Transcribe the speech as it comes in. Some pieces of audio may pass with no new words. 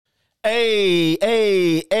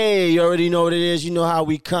Hey, you already know what it is. You know how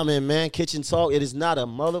we coming, man. Kitchen Talk. It is not a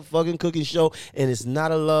motherfucking cooking show, and it's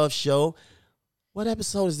not a love show. What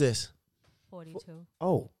episode is this? 42.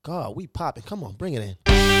 Oh, God, we popping. Come on, bring it in.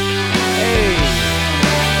 Hey.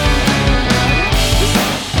 This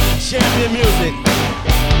is champion music.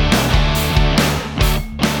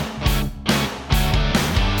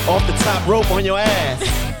 Off the top rope on your ass.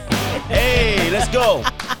 Hey, let's go.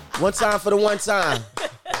 One time for the one time.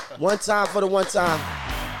 One time for the one time.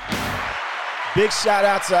 Big shout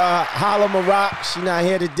out to Hala Maroc. She not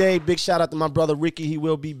here today. Big shout out to my brother Ricky. He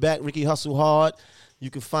will be back. Ricky Hustle Hard.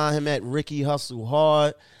 You can find him at Ricky Hustle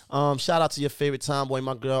Hard. Shout out to your favorite tomboy,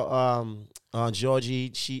 my girl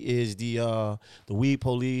Georgie. She is the weed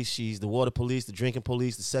police. She's the water police, the drinking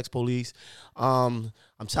police, the sex police. I'm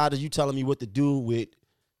tired of you telling me what to do with,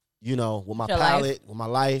 with my palate, with my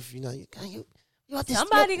life. You up there,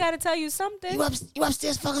 Somebody got to tell you something. You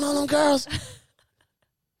upstairs fucking all them girls.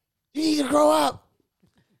 You need to grow up.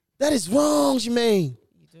 That is wrong, Jermaine.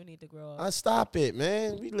 You do need to grow up. Stop it,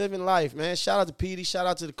 man. We living life, man. Shout out to Petey. Shout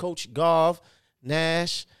out to the coach Garv,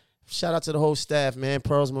 Nash. Shout out to the whole staff, man.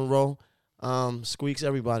 Pearls Monroe, Squeaks,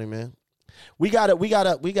 everybody, man. We got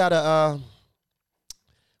a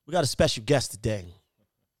special guest today.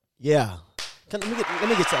 Yeah. Let me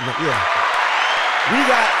get something. Yeah.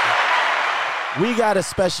 We got a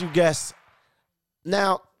special guest.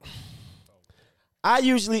 Now, I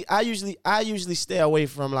usually stay away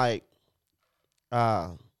from like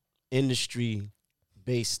industry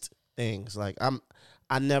based things. Like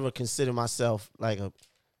I never consider myself like a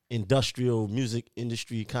industrial music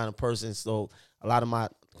industry kind of person. So a lot of my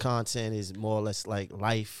content is more or less like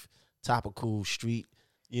life, topical, street,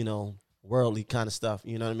 worldly kind of stuff.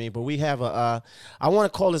 You know what I mean? But we have I want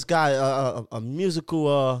to call this guy a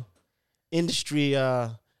musical industry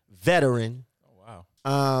veteran. Oh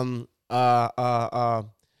wow.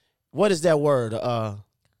 What is that word? Connoisseur?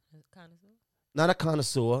 Not a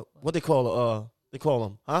connoisseur. What they call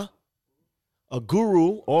him, huh? A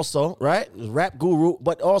guru also, right? Rap guru,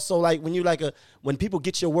 but also like when people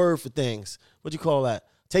get your word for things. What do you call that?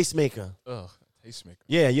 Tastemaker. Tastemaker.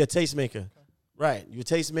 Yeah, you're a tastemaker. Okay. Right. You're a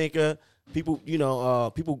tastemaker. People,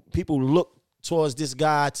 people look towards this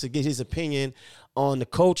guy to get his opinion on the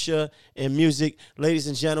culture and music. Ladies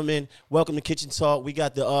and gentlemen, welcome to Kitchen Talk. We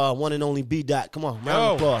got the one and only B-Dot. Come on, round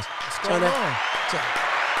of applause. What's going on?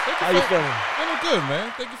 How you feeling? Feeling good,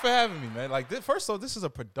 man. Thank you for having me, man. Like, first of all, this is a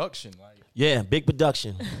production. Yeah, big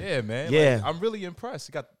production. Yeah, man. Yeah. Like, I'm really impressed.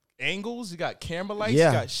 You got angles, you got camera lights,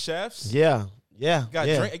 Yeah. you got chefs. Yeah.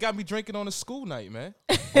 It got me drinking on a school night, man.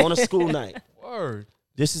 On a school night. Word.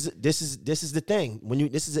 This is the thing.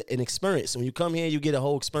 This is an experience. When you come here, you get a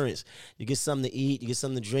whole experience. You get something to eat, you get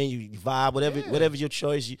something to drink, you vibe, whatever your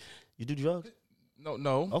choice. You do drugs?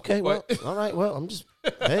 No. Okay, well, all right. Well, I'm just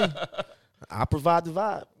I provide the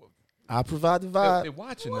vibe. They're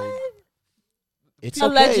watching though. It's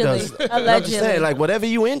Allegedly. okay. I'm just saying, like whatever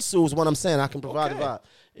you into is what I'm saying. I can provide the vibe.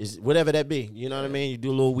 Is whatever that be. You know what I mean? You do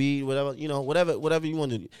a little weed, whatever. Whatever you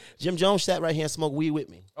want to do. Jim Jones sat right here and smoked weed with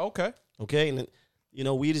me. Okay. Okay, and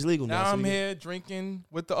weed is legal now. Now I'm here drinking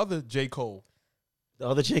with the other J. Cole. The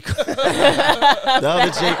other J. Cole. The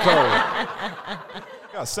other J. Cole.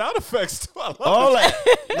 Got sound effects too. I love All it. that.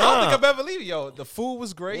 I don't think I've ever leave it. Yo, the food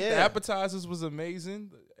was great. Yeah. The appetizers was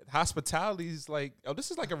amazing. Hospitality is like,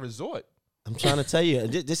 this is like a resort. I'm trying to tell you.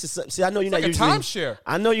 This is see. I know you're It's not like a usually timeshare.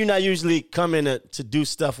 I know you're not usually coming to do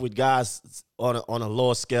stuff with guys on a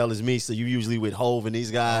lower scale as me. So you usually with Hove and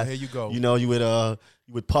these guys. Here you go. You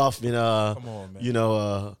with Puff and Come on,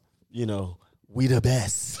 man. we the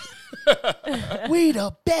best. We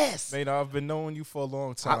the best. Man, I've been knowing you for a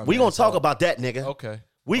long time. We gonna talk about that, nigga. Okay.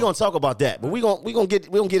 We gonna talk about that, but we gonna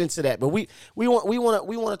get into that. But we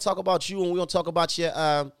want to talk about you, and we gonna talk about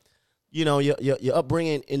your your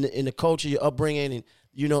upbringing in the culture, your upbringing,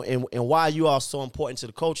 and and why you are so important to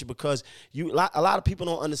the culture, because a lot of people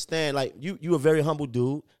don't understand. Like you a very humble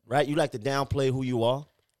dude, right? You like to downplay who you are,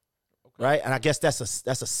 right? And I guess that's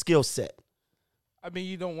a skill set. I mean,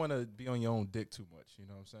 you don't want to be on your own dick too much. You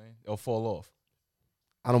know what I'm saying? It'll fall off.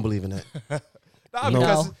 I don't believe in that. Because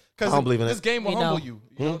I don't believe in this it. game will We humble know. you.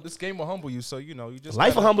 You know, this game will humble you. So you just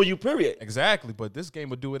Life will humble you. Period. Exactly, but this game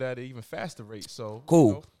will do it at an even faster rate. So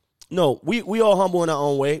Cool. No, we all humble in our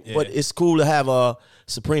own way, Yeah. but it's cool to have a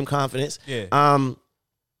supreme confidence. Yeah.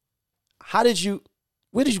 Where did you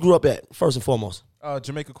grow up at, first and foremost?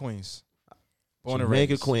 Jamaica, Queens. Born Jamaica,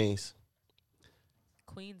 and raised. Queens.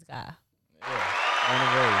 Queens guy. Yeah. Born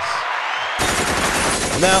and raised.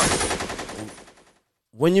 Now,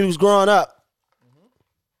 when you was growing up,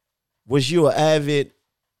 was you an avid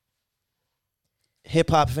hip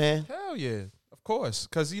hop fan? Hell yeah, of course.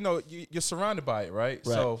 Because, you know, you're surrounded by it, right?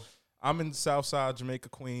 So I'm in Southside, Jamaica,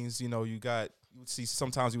 Queens. You know, you would see,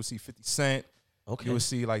 sometimes you would see 50 Cent. Okay. You would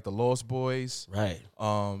see, like, the Lost Boys. Right.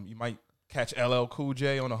 You might catch LL Cool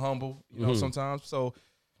J on the Humble, you know, sometimes. So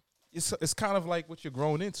it's kind of like what you're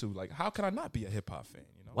growing into. Like, how can I not be a hip-hop fan,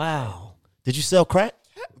 you know? Wow. Did you sell crack?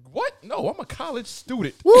 What? No, I'm a college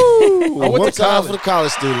student. Woo! went One to time college. for the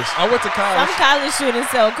college students. I went to college. Some college students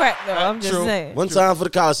sell crack though. I'm just True. saying. One time for the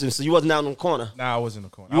college students. So you wasn't out in the corner. Nah, I was in the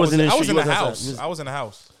corner. You wasn't in the I was street, in you the wasn't house. outside. I was in the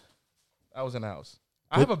house. I was in the house.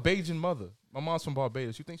 I have a Bajan mother. My mom's from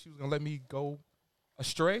Barbados. You think she was gonna let me go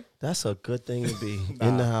astray? That's a good thing to be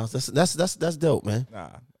in the house. That's dope, man. Nah,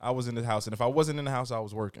 I was in the house, and if I wasn't in the house, I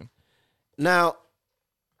was working. Now,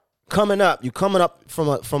 you coming up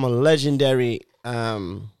from a legendary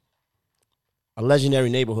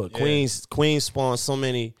neighborhood. Yeah. Queens spawned so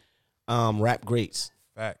many rap greats,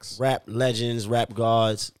 Facts. rap legends, rap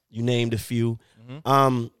gods. You named a few.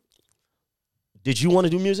 Did you want to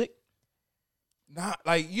do music? Nah,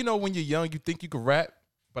 like, you know, when you're young, you think you can rap,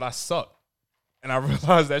 but I suck, and I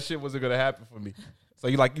realized that shit wasn't gonna happen for me. So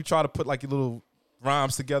you try to put like your little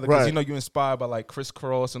rhymes together because you know you're inspired by like Chris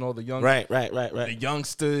Cross and all the young the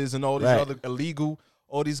youngsters and all these other illegal,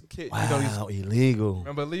 all these kids. Wow, you know, illegal.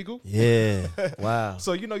 remember illegal? Yeah. Wow.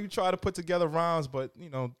 So you know you try to put together rhymes, but you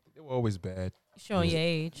know they were always bad. Showing your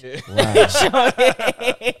age. Yeah, Wow. Showing your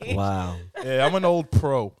age. Wow. yeah, I'm an old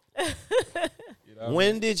pro. You know?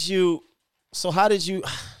 When did you? So how did you?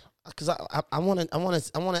 Because I want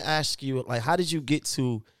to ask you, like, how did you get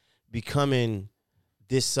to becoming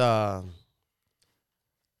this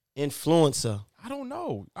influencer? I don't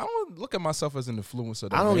know. I don't look at myself as an influencer.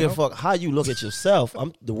 Though, I don't give a fuck how you look at yourself.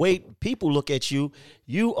 The way people look at you.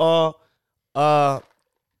 You are a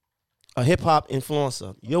hip hop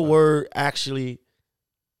influencer. Your word actually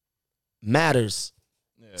matters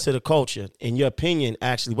to the culture. In your opinion,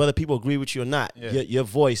 actually, whether people agree with you or not, your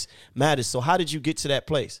voice matters. So how did you get to that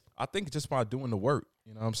place? I think just by doing the work.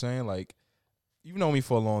 You know what I'm saying? Like, you've known me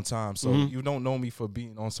for a long time, so you don't know me for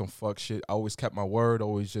being on some fuck shit. I always kept my word,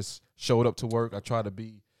 always just showed up to work. I try to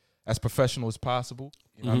be as professional as possible.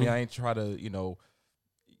 You know what I mean? I ain't try to, you know,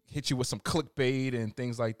 hit you with some clickbait and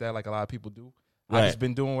things like that like a lot of people do. I've just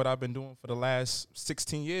been doing what I've been doing for the last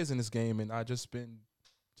 16 years in this game, and I just been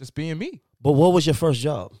being me. But what was your first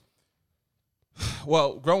job?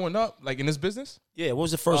 Well, growing up, like in this business? Yeah, what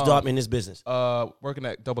was the first job in this business? Working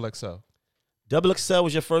at Double XL. Double XL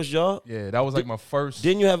was your first job? Yeah, that was like my first.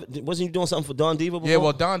 Wasn't you doing something for Don Diva before? Yeah,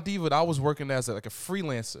 well, Don Diva, I was working as like a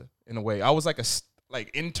freelancer in a way. I was like a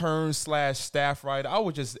intern / staff writer. I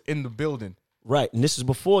was just in the building. Right, and this is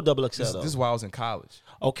before Double XL. This is why I was in college.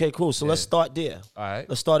 Okay, cool. So let's start there. All right.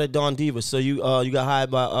 Let's start at Don Diva. So you got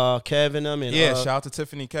hired by Kevin them and shout out to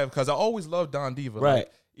Tiffany Kev, because I always loved Don Diva. Right.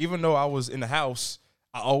 Like, even though I was in the house,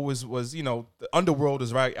 I always was, you know, the underworld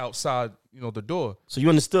is right outside, you know, the door. So you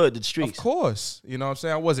understood the streets. Of course. You know what I'm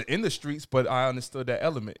saying? I wasn't in the streets, but I understood that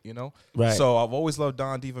element, you know? Right. So I've always loved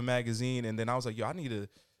Don Diva magazine. And then I was like,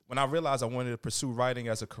 when I realized I wanted to pursue writing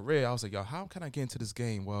as a career, I was like, yo, how can I get into this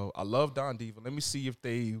game? Well, I love Don Diva. Let me see if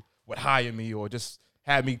they would hire me or just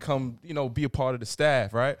have me come, you know, be a part of the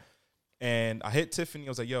staff, right? And I hit Tiffany. I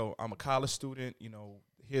was like, yo, I'm a college student. You know,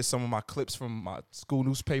 here's some of my clips from my school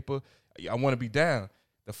newspaper. I want to be down.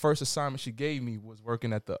 The first assignment she gave me was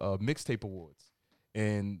working at the Mixtape Awards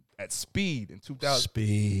and at Speed in 2000.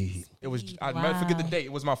 Speed. It was, Speed, I never forget the date.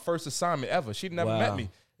 It was my first assignment ever. She'd never met me.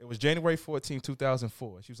 It was January 14,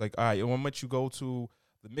 2004. She was like, all right, I want to let you go to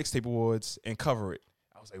the Mixtape Awards and cover it.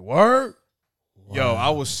 I was like, word? Wow. Yo, I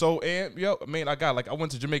was so amped. Yo, I mean, I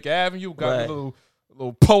went to Jamaica Avenue, got a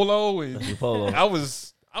little polo, and I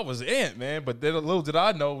was amped, man. But then little did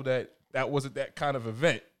I know that wasn't that kind of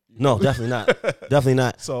event. No, definitely not. Definitely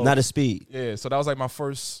not. So, not a Speed. Yeah, so that was like my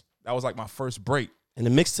first break. And the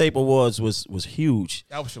Mixtape Awards was huge.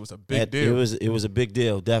 That was a big deal. It was a big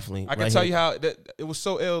deal, definitely. I can tell you how it was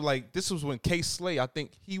so ill. Like, this was when K Slay, I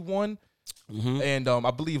think he won, and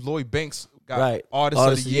I believe Lloyd Banks got Artist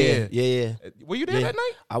of the Year. Yeah. Were you there that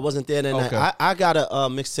night? I wasn't there that night. I got a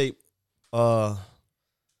mixtape a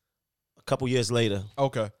couple years later.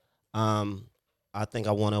 Okay. I think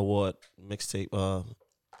I won an award, mixtape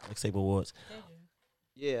awards.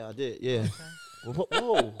 Did Yeah, I did. Yeah.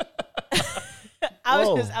 Whoa.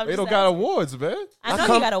 They don't got awards, man. I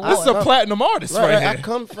know you got awards. This is a platinum artist right here. I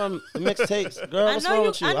come from the mixtapes, girl. What's wrong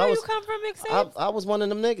with you? I know you come from mixtapes. I was one of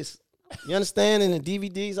them niggas. You understand? And the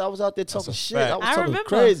DVDs, I was out there talking shit. Fact. I was talking remember.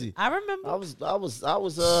 crazy. I remember. I was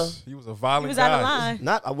He was a violent He was guy. out of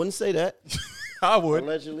line. I wouldn't say that. I would.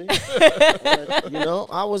 Allegedly. You know,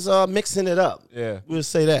 I was mixing it up. Yeah. We'll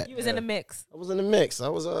say that. You was in the mix. I was in the mix. I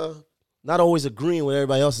was not always agreeing with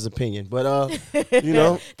everybody else's opinion, but you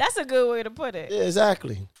know. That's a good way to put it. Yeah,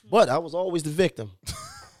 exactly. But I was always the victim.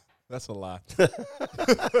 That's a lie.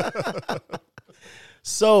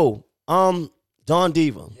 So, Don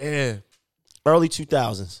Diva, Yeah. early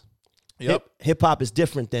 2000s. Yep. Hip hop is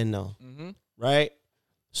different then, though, Mm-hmm. right?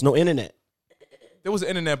 There's no internet. There was an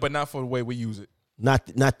internet, but not for the way we use it.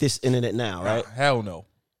 Not this internet now, right? Hell no.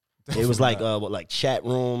 It was like like chat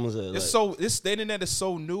rooms. Or It's like, the internet is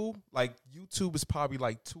so new. Like YouTube is probably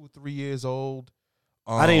like 2 or 3 years old.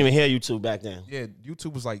 I didn't even hear YouTube back then. Yeah,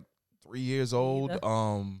 YouTube was like 3 years old.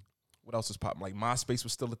 Either. What else was popping? Like MySpace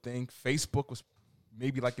was still a thing. Facebook was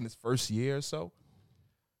maybe like in its first year or so.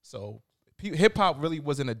 So hip hop really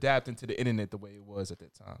wasn't adapting to the internet the way it was at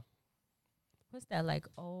that time. What's that like?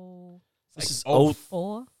 Oh, This is oh,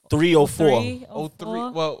 04? 0304. 03? 03.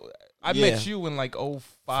 Well, I Yeah. met you in like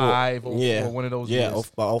 05, 04, Yeah. one of those Yeah,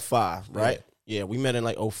 years. 05, right? Yeah, we met in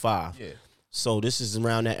like 05. Yeah. So this is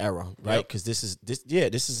around that era, right? Yep. Because this is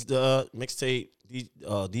the mixtape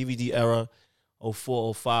DVD era,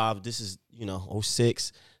 04, 05. This is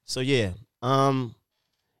 06. So yeah.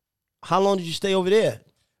 How long did you stay over there?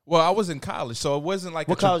 Well, I was in college, so it wasn't like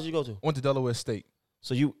What college did you go to? went to Delaware State.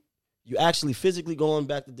 So you actually physically going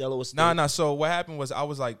back to Delaware State? Nah. So what happened was I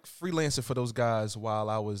was like freelancing for those guys while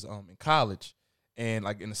I was in college, and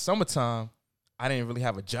like in the summertime, I didn't really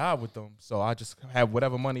have a job with them, so I just had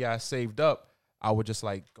whatever money I saved up. I would just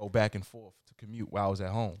like go back and forth to commute while I was at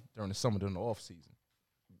home during the summer, during the off season.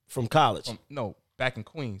 From college? No, back in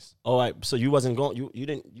Queens. All right. So you wasn't going.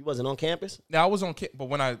 You wasn't on campus? Now I was on, but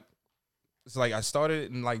when it's like I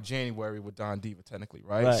started in like January with Don Diva, technically,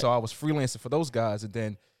 right? Right. So I was freelancing for those guys, and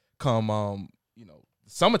then come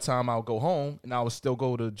summertime, I would go home, and I would still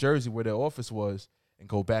go to Jersey where their office was, and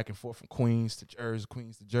go back and forth from Queens to Jersey,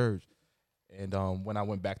 Queens to Jersey. And when I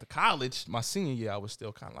went back to college, my senior year, I was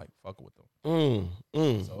still kind of like fucking with them.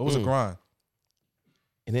 So it was a grind.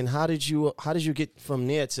 And then how did you get from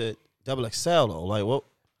there to Double XL though? Like what?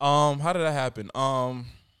 How did that happen?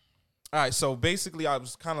 All right, so basically I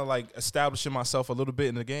was kind of like establishing myself a little bit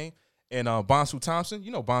in the game. And Bonsu Thompson,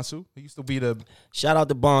 you know Bonsu, he used to be the Shout out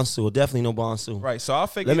to Bonsu. Definitely know Bonsu. right. So I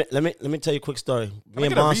figured, Let me tell you a quick story. can I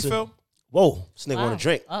get a refill? Whoa, this nigga want a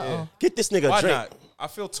drink. Uh-oh. Get this nigga Why a drink. not? I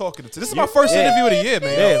feel talkative. This is my first Yeah. interview of the year,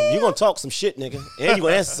 man. Yeah, you gonna talk some shit, nigga, and you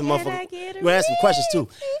gonna answer some Can I motherfuckers. get a You gonna ask some questions too.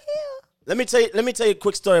 Let me tell you a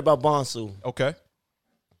quick story about Bonsu. Okay.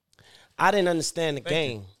 I didn't understand the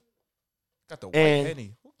game. Got the white And-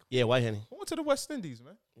 Henny. Yeah, White Henny. Who went to the West Indies,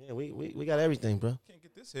 man? Yeah, we got everything, bro. Can't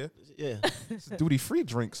get this here. Yeah. It's duty free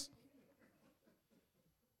drinks.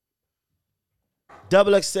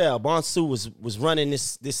 Double XL. Bonsu was running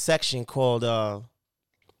this section called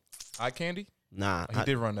Eye candy. nah. He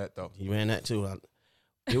did run that though. He ran that too.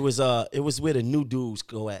 It was where the new dudes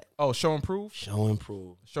go at. Oh, show and prove. Show and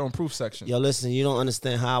prove. Show and prove section. Yo, listen, you don't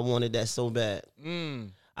understand how I wanted that so bad.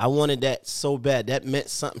 Mm. I wanted that so bad. That meant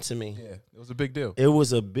something to me. Yeah, it was a big deal. It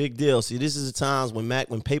was a big deal. See, this is the times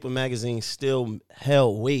when paper magazines still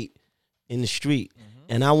held weight in the street.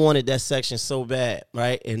 And I wanted that section so bad,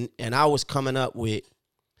 right? And I was coming up with,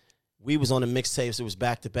 we was on the mixtapes. It was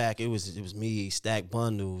back to back. It was me, Stack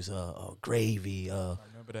Bundles, Gravy, I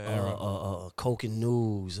remember that era. Coke and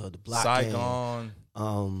News, the Block Saigon.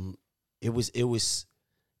 Gang. It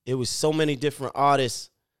was so many different artists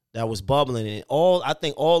that was bubbling, and I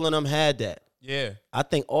think all of them had that. Yeah. I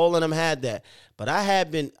think all of them had that. But I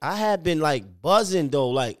had been like buzzing though,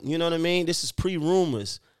 like, you know what I mean? This is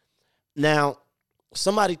pre-rumors. Now,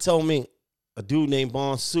 somebody told me a dude named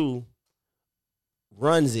Bonsu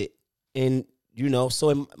runs it. And,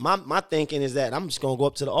 so my thinking is that I'm just going to go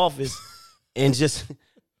up to the office and just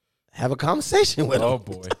have a conversation with him. Oh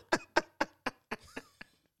boy.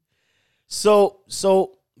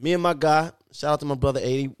 So me and my guy, shout out to my brother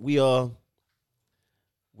 80, we go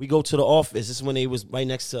to the office. This is when he was right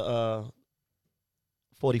next to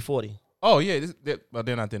 4040. Oh yeah. But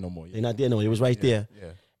they're not there no more. They're not there no, it was right there. Yeah.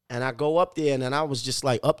 And I go up there and then I was just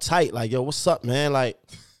like uptight, like, yo, what's up, man? Like,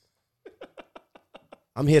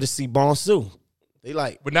 I'm here to see Bonsu. They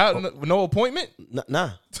like, But now, with no appointment.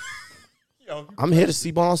 nah. Yo, I'm here to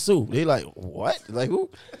see Bonsu. They like, what? Like, who?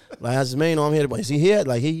 Like, I just man, I'm here. Is he here?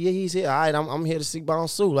 Like, he's here. All right, I'm here to see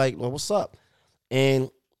Bonsu. Like, well, what's up?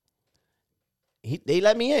 And they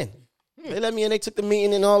let me in. They let me in. They took the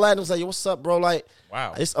meeting and all that. And I was like, yo, what's up, bro? Like,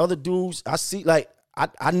 wow. this other dudes, I see, like,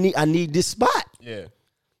 I need this spot. Yeah.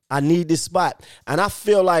 I need this spot. And I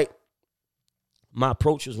feel like my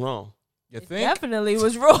approach was wrong. You It think? definitely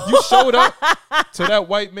was wrong. You showed up to that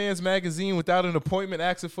white man's magazine without an appointment,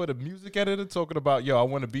 asking for the music editor, talking about, yo, I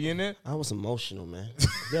want to be in it. I was emotional, man.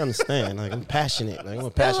 You understand? Like, I'm passionate. Like, I'm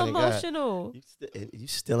a Still passionate guy. emotional. You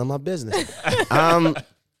still in my business.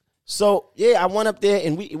 So yeah, I went up there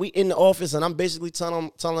and we in the office and I'm basically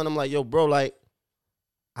telling them like, yo, bro, like,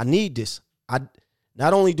 I need this.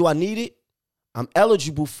 Not only do I need it, I'm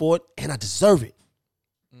eligible for it and I deserve it.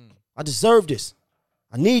 I deserve this.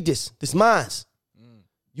 I need this. This mine's.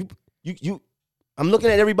 You. I'm looking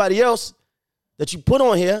at everybody else that you put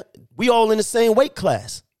on here. We all in the same weight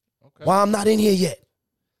class. Okay. Why I'm not in here yet?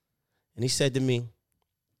 And he said to me,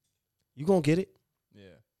 "You gonna get it,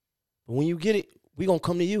 Yeah. but when you get it, we gonna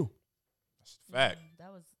come to you." That's a fact.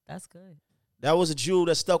 That's good. That was a jewel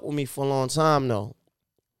that stuck with me for a long time, though,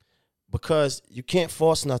 because you can't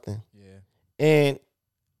force nothing. Yeah. And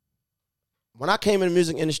when I came in the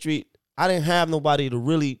music industry, I didn't have nobody to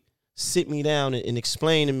really sit me down and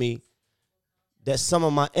explain to me that some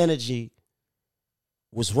of my energy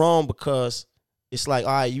was wrong, because it's like,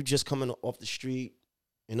 all right, you just coming off the street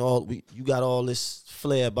and you got all this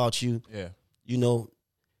flair about you, Yeah. you know,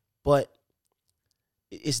 but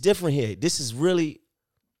it's different here. This is really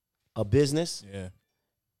a business. Yeah.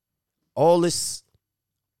 All this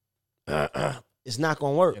it's not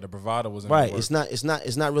gonna work. Yeah, the bravado was Right. It's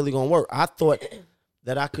not really gonna work. I thought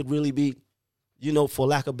that I could really be, you know, for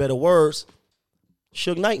lack of better words,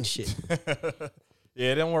 Suge Knight and shit.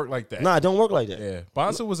 Yeah, it didn't work like that. Nah, it don't work like that. Yeah.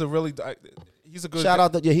 Bonsu was a really he's a good Shout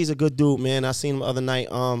out he's a good dude, man. I seen him the other night.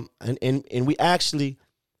 And we actually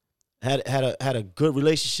had a good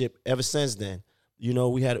relationship ever since then. You know,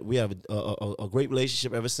 we have a great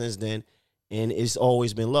relationship ever since then, and it's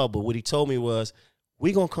always been love. But what he told me was,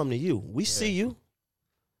 we gonna come to you. We see you,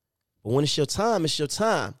 but when it's your time,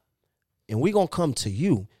 and we gonna come to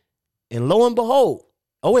you. And lo and behold,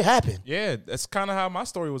 it happened. Yeah, that's kind of how my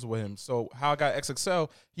story was with him. So how I got XXL,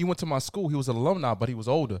 he went to my school. He was an alumni, but he was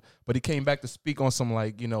older. But he came back to speak on some,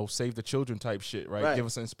 like, you know, save the children type shit, right? Give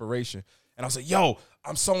us inspiration. And I was like, yo,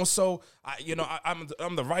 I'm so-and-so.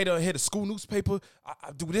 I'm the writer here, the school newspaper.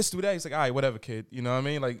 I do this, do that. He's like, all right, whatever, kid. You know what I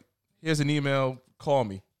mean? Like, here's an email. Call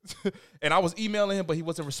me. And I was emailing him, but he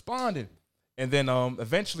wasn't responding. And then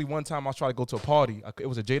eventually one time I was trying to go to a party. It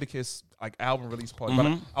was a Jadakiss like album release party.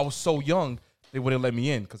 But I was so young, they wouldn't let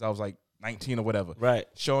me in because I was like 19 or whatever. Right.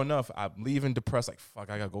 Sure enough, I'm leaving depressed. Like, fuck,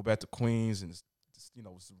 I got to go back to Queens. And, you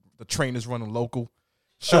know, the train is running local.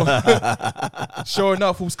 Sure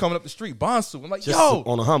enough, who's coming up the street? Bonsu. I'm like, Just yo.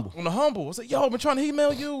 on the humble. On the humble. I was like, yo, I've been trying to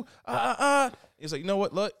email you. He's like, you know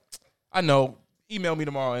what? Look, I know. Email me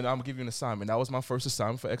tomorrow, and I'm going to give you an assignment. That was my first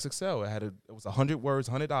assignment for XXL. It was 100 words,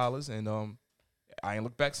 $100, and I ain't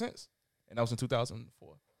looked back since. And that was in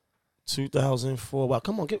 2004. 2004. Wow,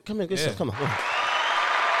 come on, come here, get some. Come on. Thank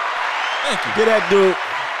you. Get that dude.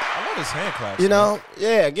 I love his hand claps. You know,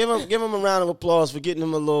 yeah. Give him a round of applause for getting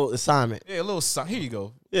him a little assignment. Yeah, a little sign. Here you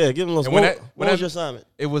go. Yeah, give him a little. And What was your assignment?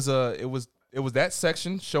 It was that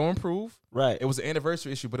section, Show and Prove. Right. It was an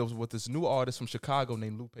anniversary issue, but it was with this new artist from Chicago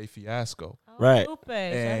named Lupe Fiasco. Right. Lupe,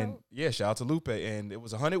 And shout out to Lupe. And it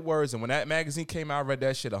was 100 words. And when that magazine came out, I read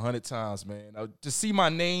that shit 100 times, man. To see my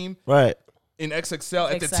name Right. in XXL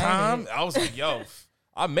at the time, I was like, yo,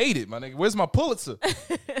 I made it, my nigga. Where's my Pulitzer?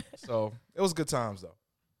 So it was good times, though.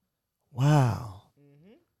 Wow.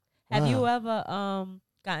 Have you ever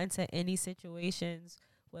gotten to any situations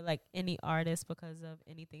with like any artist because of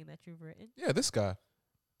anything that you've written? Yeah, this guy.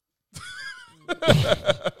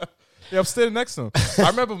 Yeah, I'm standing next to him. I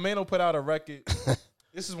remember Mano put out a record.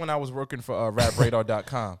 This is when I was working for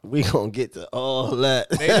RapRadar.com. We gonna get to all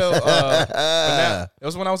that. Mano, but now, it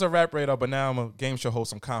was when I was at Rap Radar, but now I'm a game show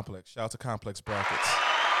host on Complex. Shout out to Complex Brackets.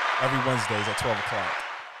 Every Wednesdays at 12 o'clock.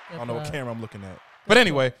 I don't know what camera I'm looking at. But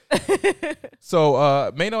anyway,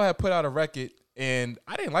 so Mano had put out a record, and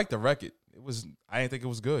I didn't like the record. I didn't think it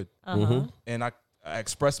was good. And I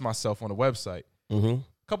expressed myself on the website. A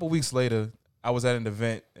couple weeks later, I was at an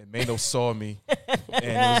event, and Mano saw me, and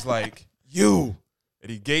it was like, you.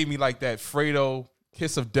 And he gave me like that Fredo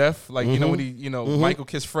kiss of death. Like, you know, when Michael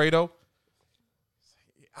kissed Fredo.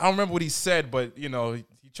 I don't remember what he said, but, you know, he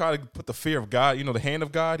tried to put the fear of God, you know, the hand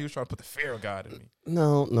of God. He was trying to put the fear of God in me.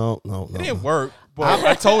 No. It didn't work, but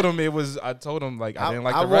I told him like I didn't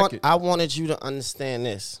like the record. I wanted you to understand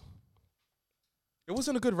this. It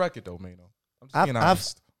wasn't a good record though, Mano. I'm just being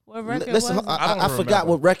honest. What record Listen, was it? I forgot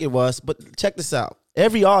what record was, but check this out.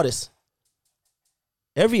 Every artist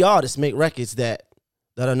make records that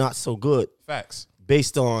are not so good. Facts.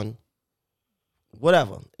 Based on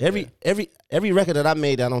whatever. Every record that I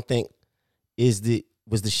made, I don't think was the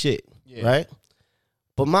shit. Yeah. Right?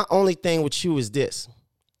 But my only thing with you is this.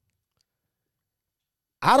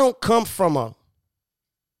 I don't come from a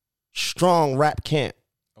strong rap camp.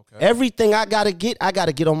 Okay. Everything I gotta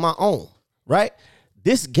get on my own, right?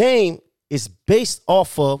 This game is based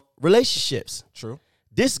off of relationships. True.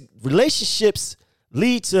 This relationships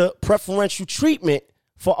lead to preferential treatment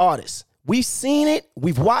for artists. We've seen it,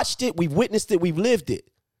 we've watched it, we've witnessed it, we've lived it.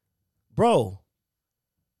 Bro,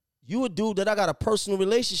 you a dude that I got a personal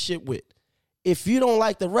relationship with. If you don't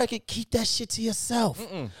like the record, keep that shit to yourself.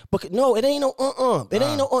 But no, it ain't no It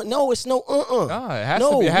ain't no no, it's no Nah, it has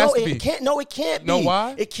to be. It has to be. It can't be. Know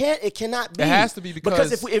why? It cannot be. It has to be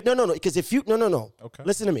because if you Okay.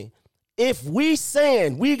 Listen to me. If we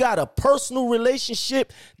saying we got a personal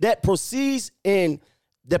relationship that precedes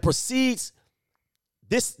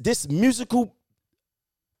this musical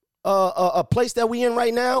a place that we in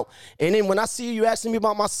right now, and then when I see you asking me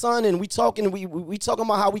about my son and we talking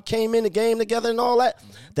about how we came in the game together and all that,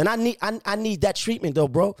 then I need that treatment though,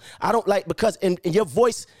 bro. I don't like, because in your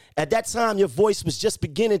voice at that time, your voice was just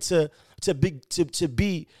beginning to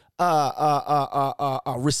be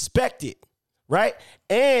respected, right?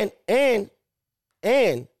 And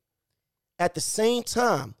at the same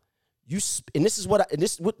time, this is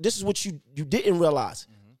what you didn't realize.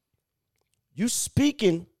 You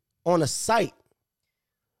speaking on a site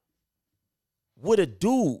with a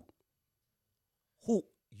dude who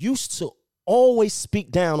used to always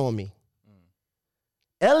speak down on me.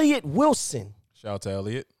 Elliot Wilson. Shout out to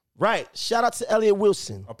Elliot. Right. Shout out to Elliot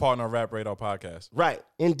Wilson. A partner on Rap Radar podcast. Right.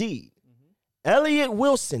 Indeed. Elliot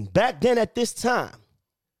Wilson, back then at this time,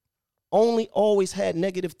 only always had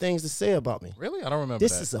negative things to say about me. Really? I don't remember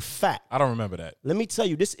This that. is a fact. I don't remember that. Let me tell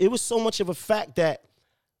you, it was so much of a fact that,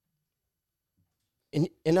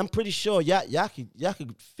 and I'm pretty sure y'all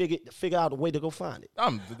could figure out a way to go find it.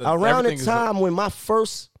 Around the time when my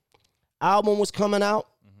first album was coming out,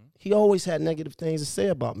 he always had negative things to say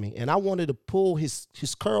about me, and I wanted to pull his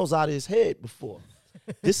curls out of his head before.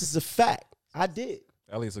 This is a fact. I did.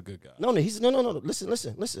 Elliot's a good guy. No.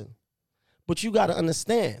 Listen. But you got to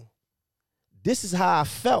understand, this is how I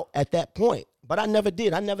felt at that point. But I never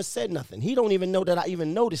did. I never said nothing. He don't even know that I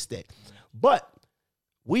even noticed that. But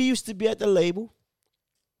we used to be at the label.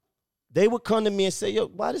 They would come to me and say, yo,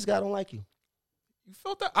 why this guy don't like you? You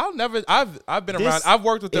felt that? I've been around. I've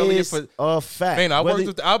worked with Elliot for a fact. Man,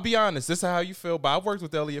 I'll be honest. This is how you feel, but I've worked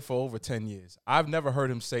with Elliot for over 10 years. I've never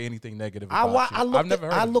heard him say anything negative about you.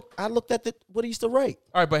 I looked at what he used to write.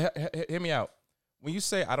 All right, but hear me out. When you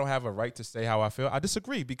say I don't have a right to say how I feel, I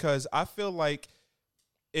disagree, because I feel like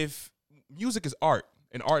if music is art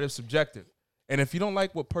and art is subjective, and if you don't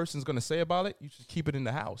like what person's going to say about it, you should keep it in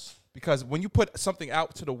the house. Because when you put something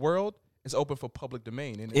out to the world, it's open for public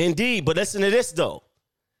domain. Indeed, but listen to this though.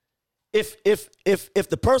 If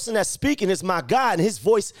the person that's speaking is my God and his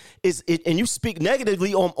voice is, and you speak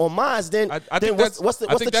negatively on mine, then what's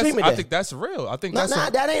the treatment? I think that's real. I think that's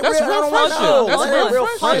that ain't that's real. real friendship. That's real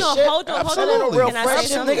friendship. Hold on. Can I say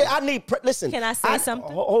something? Nigga, listen. Can I say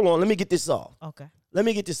something? Hold on. Let me get this off. Okay. Let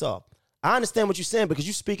me get this off. I understand what you're saying, because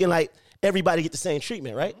you're speaking like everybody get the same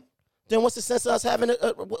treatment, right? Then what's the sense of us having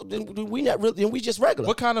we not really, we just regular.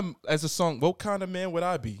 What kind of man would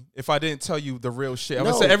I be if I didn't tell you the real shit? I'm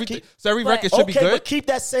No, gonna say everything. So every record should be good. But keep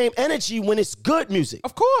that same energy when it's good music.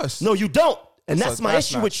 Of course. No, you don't. And that's my that's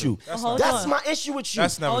issue not with true. you. That's my issue with you.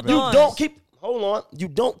 That's never Hold been. on. You don't keep. Hold on. You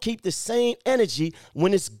don't keep the same energy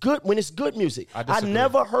when it's good. When it's good music. I I disagree.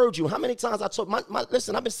 never heard you. How many times I told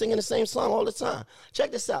listen? I've been singing the same song all the time.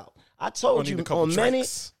 Check this out. I told Need you a couple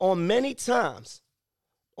tracks. on many times.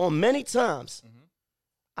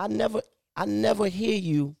 I never hear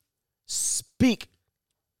you speak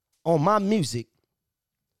on my music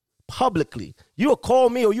publicly. You'll call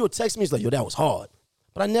me or you'll text me. It's like, yo, that was hard.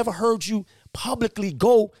 But I never heard you publicly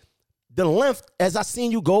go the length as I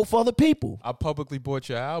seen you go for other people. I publicly bought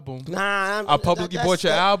your album. Nah, I publicly bought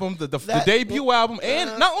your album, the debut album,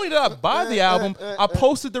 and not only did I buy the album, I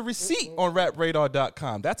posted the receipt on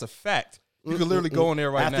rapradar.com. That's a fact. You can literally go in there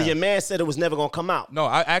right now. After your man said it was never gonna come out. No,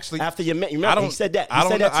 I actually. After your man, you remember he said that. He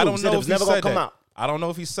said that too. I don't He said know it if was he never gonna said come that. out. I don't know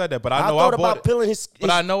if he said that, but I know thought I bought about it. peeling his. But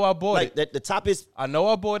I know I bought like it. the top is. I know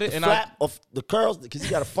I bought it, the and flap of the curls, because he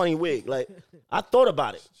got a funny wig. Like, I thought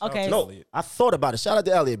about it. Okay. No, I thought about it. Shout out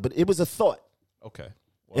to Elliot, but it was a thought. Okay.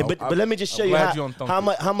 And, but let me just show you how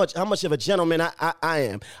much of a gentleman I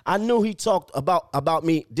am. I knew he talked about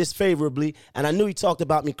me disfavorably, and I knew he talked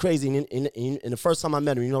about me crazy. In the first time I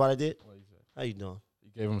met him, you know what I did? How you doing?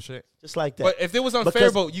 You gave him shit. Just like that. But if it was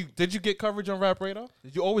unfair, did you get coverage on Rap Radar?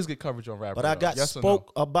 Did you always get coverage on Rap Radar? But I got yes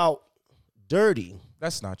spoke about dirty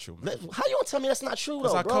That's not true, man. How you gonna tell me that's not true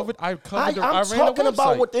though, I bro? covered. I I'm ran talking the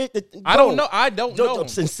about website. what they. I don't know. I don't know. Don't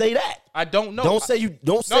say that. I don't know. Don't say you.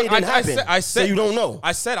 Don't say it didn't happen. I said say you don't know.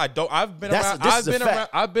 I said I don't. I've been This around. is a fact.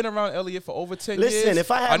 I've been around Elliot for over 10 years. Listen, if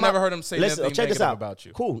I had never heard him say anything check this negative out. about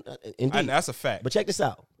you. Cool, indeed. That's a fact. But check this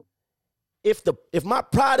out. If my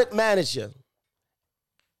product manager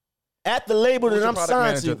at the label Who was that your I'm product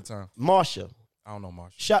signed manager to, at the time? Marsha. I don't know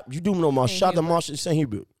Marsha. You do know Marsha. Shout out to Marsha St.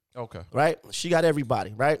 Hubert. Okay. Right? She got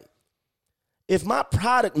everybody, right? If my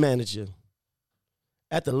product manager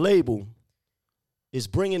at the label is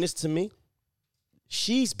bringing this to me,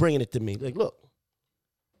 she's bringing it to me. Like, look,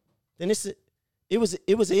 then it was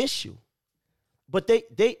an issue. But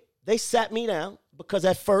they sat me down because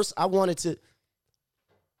at first I wanted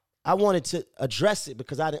to address it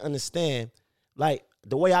because I didn't understand. Like,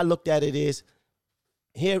 the way I looked at it is,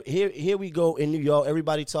 here we go in New York.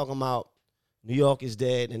 Everybody talking about New York is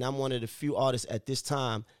dead, and I'm one of the few artists at this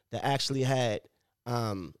time that actually had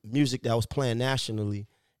music that was playing nationally,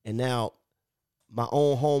 and now my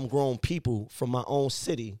own homegrown people from my own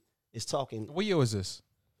city is talking. What year was this?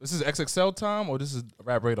 This is XXL time or this is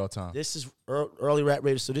Rap Radar time? This is early Rap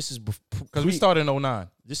Radar, so this is because we started in 09.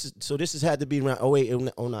 This has had to be around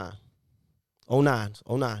 08, 09. 09,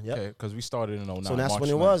 yep. Okay, because we started in 09. So that's March when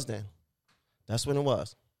it 9th. was then. That's when it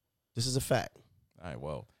was. This is a fact. All right,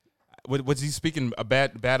 well. Was he speaking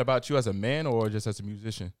bad about you as a man or just as a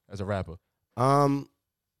musician, as a rapper?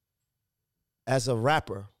 As a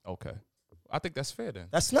rapper. Okay. I think that's fair then.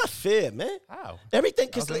 That's not fair, man. How? Everything,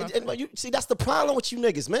 because you see, that's the problem with you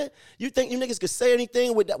niggas, man. You think you niggas could say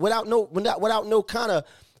anything without no kind of,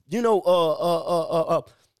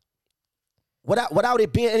 without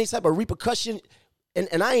it being any type of repercussion.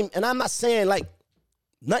 And I'm not saying like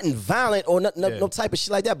nothing violent or no type of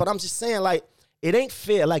shit like that, but I'm just saying like it ain't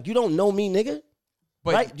fair. Like, you don't know me, nigga.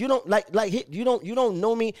 But right? You don't you don't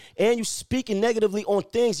know me, and you speaking negatively on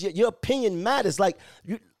things. Your opinion matters. Like,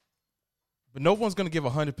 you. But no one's gonna give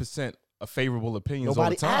 100% a favorable opinion. Nobody all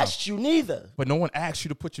the time. asked you neither. But no one asked you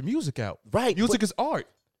to put your music out. Right. Music is art.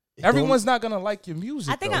 Everyone's not gonna like your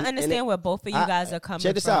music. I think though. I understand where both of you guys are coming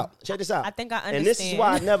from. Check this out. I think I understand. And this is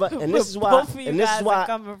why I never. And this is why. both of you And this guys is why. are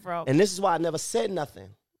coming from. And this is why I never said nothing.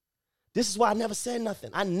 This is why I never said nothing.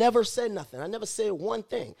 I never said nothing. I never said one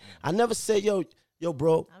thing. I never said, yo,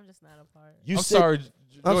 bro. I'm just not a part. You I'm said, sorry,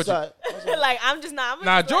 I'm Georgie. sorry. Like, I'm just not.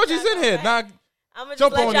 Nah, Georgie's in here. Nah,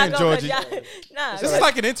 jump on in, Georgie. Nah, this is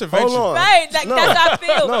like an intervention. Hold on. right. That's how I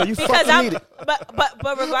feel. No, you because fucking need it.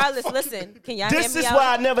 But regardless, listen. Can y'all hear This me is out?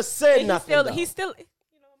 why I never said nothing. He's still.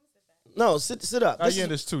 No, sit up. You in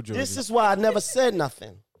this too, Georgie. This is why I never said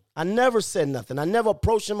nothing. I never said nothing. I never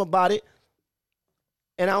approached him about it.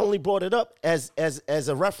 And I only brought it up as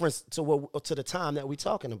a reference to the time that we're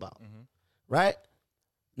talking about. Mm-hmm. Right?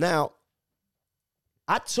 Now,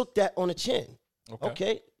 I took that on the chin.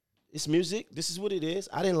 Okay. It's music. This is what it is.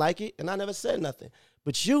 I didn't like it, and I never said nothing.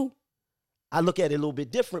 But you, I look at it a little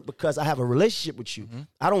bit different because I have a relationship with you. Mm-hmm.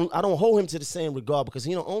 I don't hold him to the same regard because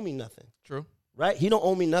he don't owe me nothing. True. Right? He don't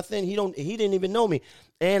owe me nothing. He didn't even know me.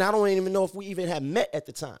 And I don't even know if we even had met at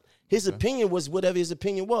the time. His opinion was whatever his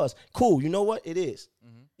opinion was. Cool. You know what? It is.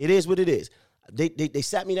 Mm-hmm. It is what it is. They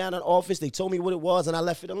sat me down in the office. They told me what it was, and I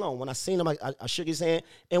left it alone. When I seen him, I shook his hand,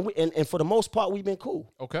 and for the most part, we've been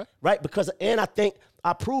cool. Okay. Right? And I think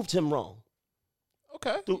I proved him wrong.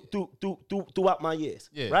 Okay. Throughout my years.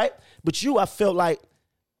 Yeah. Right? But I felt like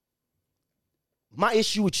my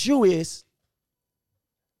issue with you is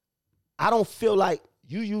I don't feel like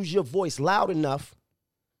you use your voice loud enough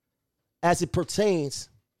as it pertains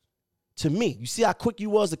to me. You see how quick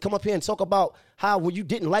you was to come up here and talk about how when you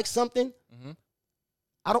didn't like something,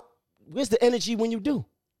 where's the energy when you do?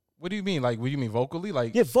 What do you mean? Like, what do you mean vocally?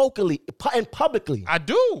 Like, yeah, vocally and publicly. I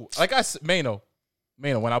do. Like I said, Mano,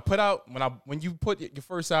 when you put your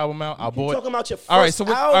first album out, I bought. Talking about your first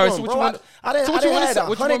album. All right, so what you want? I didn't had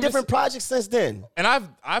 100 different projects since then. And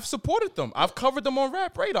I've supported them. I've covered them on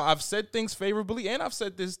Rap Radar. I've said things favorably, and I've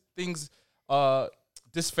said things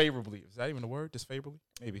disfavorably. Is that even a word? Disfavorably?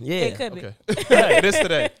 Maybe. Yeah. It could be. It is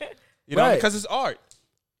today. You know, Right. because it's art.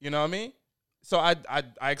 You know what I mean? So I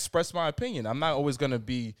express my opinion. I'm not always gonna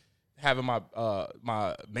be having my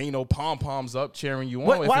Mano pom-poms up cheering you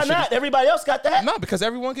on. Why not? Everybody else got that. No, because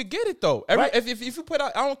everyone could get it though. Right. If you put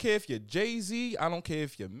out, I don't care if you're Jay-Z, I don't care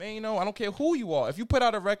if you're Mano, I don't care who you are. If you put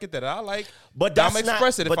out a record that I like, But I'm that's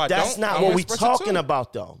express it. If I that's don't, not I'm what we express it talking too.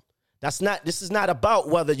 about though. This is not about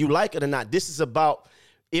whether you like it or not. This is about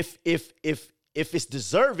if it's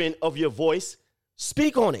deserving of your voice,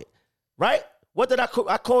 speak on it. Right? What did I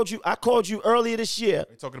called you? I called you earlier this year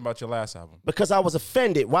We're talking about your last album. because I was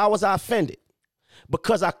offended. Why was I offended?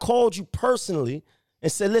 Because I called you personally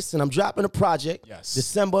and said, listen, I'm dropping a project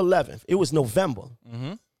December 11th. It was November,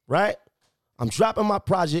 right? I'm dropping my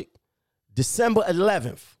project December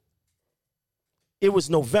 11th. It was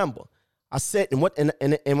November. I said, and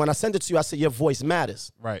when I sent it to you, I said, your voice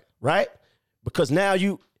matters. Right? Because now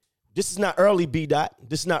this is not early B-Dot.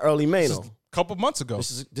 This is not early Mano. A couple months ago.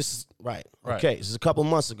 This is right. Okay, this is a couple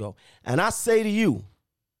months ago. And I say to you,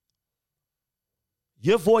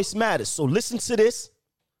 your voice matters. So listen to this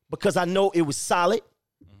because I know it was solid.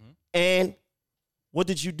 And what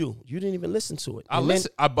did you do? You didn't even listen to it.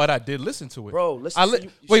 But I did listen to it. Bro, listen.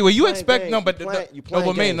 Wait, you expect games. No, but you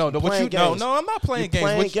playing games. No, I'm not playing games.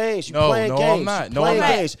 Playing games. No, I'm not. No, I'm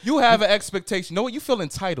not. You have an expectation. No, you feel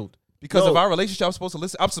entitled because of our relationship. I'm supposed to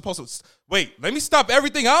listen. I'm supposed to wait. Let me stop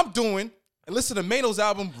everything I'm doing and listen to Mano's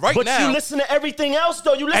album now. But you listen to everything else,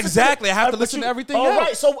 though. You listen exactly. I have to listen to everything else. All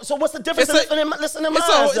right. So what's the difference in listening to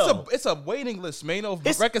mine? It's a waiting list, Mano, of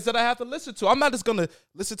records that I have to listen to. I'm not just gonna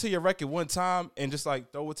listen to your record one time and just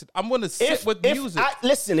like throw it to. I'm gonna sit with music.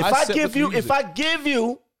 If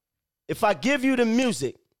I give you the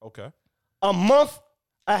music, okay, a month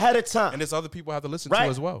ahead of time, and there's other people I have to listen to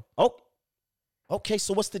as well. Oh, okay.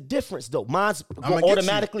 So what's the difference, though? Mine's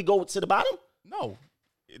automatically go to the bottom. No.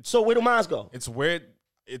 So where do mine go? It's where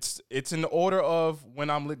it's in the order of when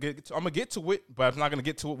I'm gonna get to it, but I'm not gonna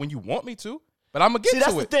get to it when you want me to. But I'm gonna get to it. See,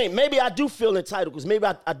 that's the thing. Maybe I do feel entitled because maybe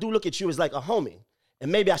I do look at you as like a homie, and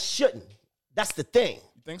maybe I shouldn't. That's the thing.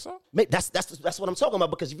 You think so? That's what I'm talking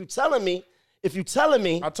about. Because if you're telling me,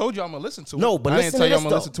 I told you I'm gonna listen to it. No, but I didn't tell you I'm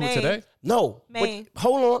gonna listen to it today. No, Man. But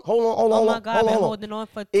hold on. Oh my God, I've been holding on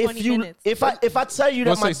for 20 minutes. If I tell you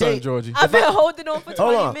that my date, Georgie. I've been holding on for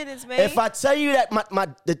 20 minutes, man. If I tell you that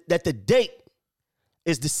that the date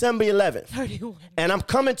is December 11th, 31. and I'm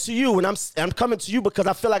coming to you, and I'm coming to you because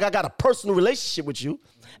I feel like I got a personal relationship with you,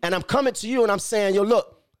 and I'm coming to you, and I'm saying, yo,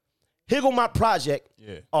 look, here go my project,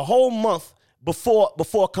 a whole month before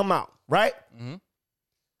it come out, right? Mm-hmm.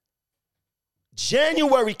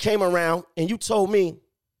 January came around, and you told me.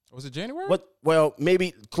 Was it January? What? Well,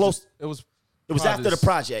 maybe close. It was after the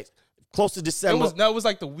project, close to December. It was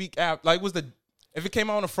like the week after. Like, if it came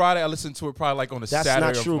out on a Friday, I listened to it probably like on a Saturday.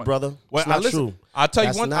 That's not true, brother. Well, that's not true. I'll tell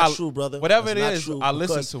you one. That's not true, brother. Whatever it is, I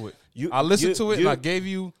listened to it. I listened to it, and I gave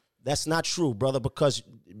you. That's not true, brother, because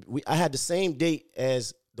I had the same date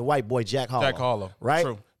as the white boy Jack Harlow. Right?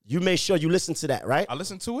 True. You made sure you listened to that, right? I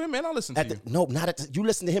listened to him, and I listened to you. No, not at the, you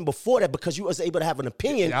listened to him before that because you was able to have an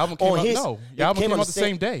opinion on his. No, the album came out the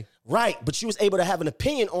same day. Right, but you was able to have an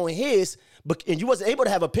opinion on his, and you wasn't able to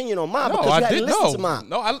have an opinion on mine because you I hadn't listened to mine.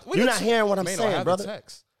 No, you're not hearing what I'm saying, brother.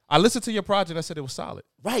 I listened to your project and I said it was solid.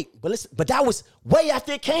 Right, but listen, but that was way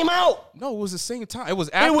after it came out. No, it was the same time. It was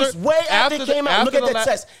after. It was way after it came out. Look at that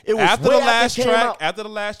text. It was way after it came out. After the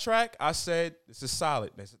last track, I said this is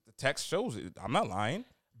solid. The text shows it. I'm not lying.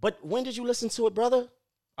 But when did you listen to it, brother?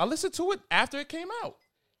 I listened to it after it came out.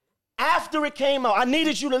 After it came out. I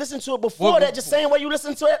needed you to listen to it before that, just saying why you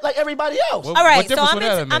listen to it like everybody else. All right, so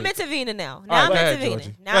I'm intervening now. I'm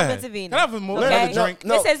intervening. Now I'm intervening. Can I have another drink?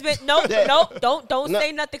 This has been don't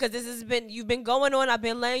say nothing because this has been you've been going on. I've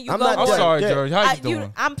been letting you go. I'm sorry, George. How you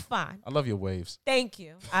doing? I'm fine. I love your waves. Thank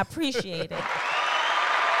you. I appreciate it.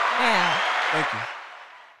 Now, thank you.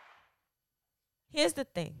 Here's the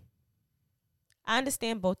thing. I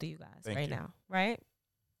understand both of you guys now, right?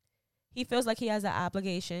 He feels like he has an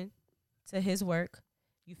obligation to his work.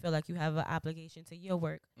 You feel like you have an obligation to your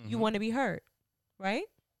work. Mm-hmm. You want to be heard, right?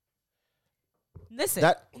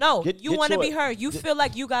 Listen, you want to be heard. You feel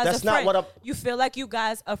like you guys are friends. You feel like you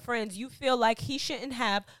guys are friends. You feel like he shouldn't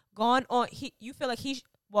have gone on. You feel like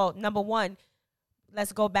well, number one,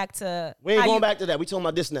 let's go back to. We ain't going back to that. We talking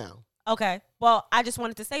about this now. Okay. Well, I just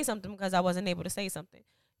wanted to say something because I wasn't able to say something.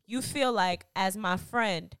 You feel like, as my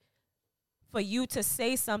friend, for you to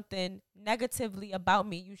say something negatively about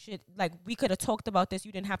me, you should, like, we could have talked about this.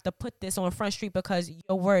 You didn't have to put this on Front Street because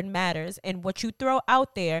your word matters. And what you throw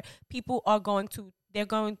out there, people are going to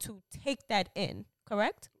take that in,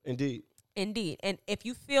 correct? Indeed. And if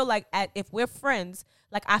you feel like, if we're friends,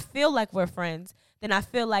 like I feel like we're friends, then I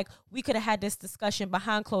feel like we could have had this discussion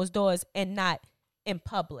behind closed doors and not in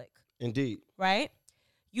public. Indeed. Right?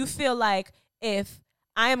 You feel like if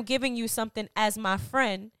I am giving you something as my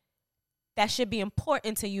friend, that should be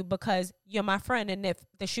important to you because you're my friend. And if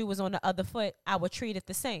the shoe was on the other foot, I would treat it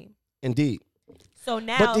the same. Indeed. So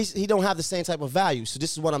now, but he don't have the same type of value. So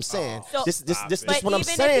this is what I'm saying. This is what I'm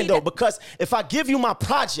saying though, because if I give you my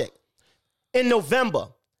project in November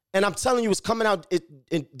and I'm telling you it's coming out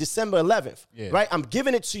in December 11th, right? I'm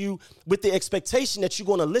giving it to you with the expectation that you're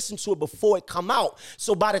going to listen to it before it come out.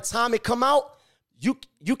 So by the time it come out,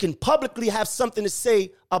 you can publicly have something to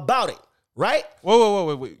say about it, right?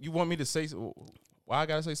 Whoa. You want me to say? Why I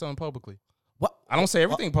gotta say something publicly? What? I don't say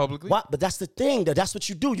everything publicly. What? But that's the thing. That's what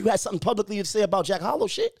you do. You had something publicly to say about Jack Harlow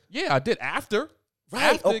shit. Yeah, I did after.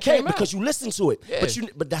 Right. After it Okay. came out. Because you listened to it. Yeah.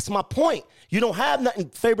 But that's my point. You don't have nothing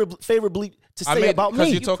favorably to say about Because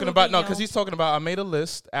me. you're talking about proving because he's talking about. I made a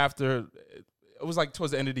list after. It was like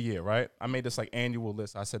towards the end of the year, right? I made this like annual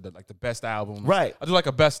list. I said that like the best albums. Right. I do like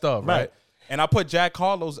a best of, right? Right. And I put Jack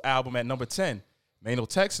Harlow's album at number 10. Mano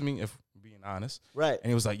texted me, if I'm being honest. Right. And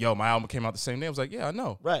he was like, yo, my album came out the same day. I was like, yeah, I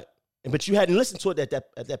know. Right. But you hadn't listened to it at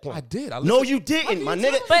that point. I did. No, you didn't, my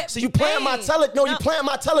nigga. But, so you playing my you playing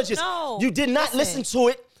my intelligence. No. You did not listen to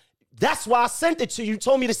it. That's why I sent it to you. You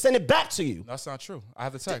told me to send it back to you. That's not true. I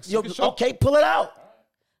have the text. Yo, You can show- okay, pull it out.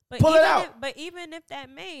 But Pull it even out. But even if that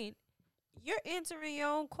made, you're answering your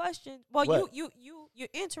own questions. Well, What? you're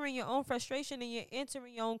entering your own frustration and you're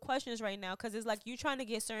entering your own questions right now because it's like you trying to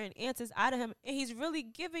get certain answers out of him and he's really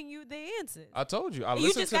giving you the answers. I told you. I You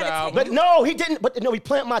listened just to the gotta album. But no, he didn't. But no, he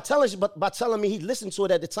planted my intelligence by telling me he listened to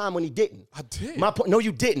it at the time when he didn't. I did. My point. No,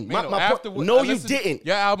 you didn't. Man, My point. afterward- No, I you listened- didn't.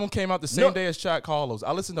 Your album came out the same No. day as Jack Harlow's.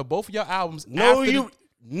 I listened to both of your albums. No, after you.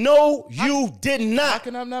 No, you did How not.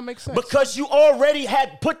 can that not make sense? Because you already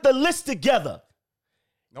had put the list together.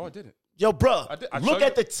 No, I didn't. Yo, bro, I did. I'll look show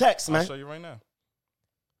at you. the text, I'll man. show you right now.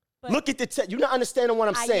 But Look at the text. You're not understanding what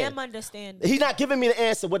I'm I saying. am understanding. He's not giving me the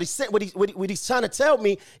answer. What he said, what he's trying to tell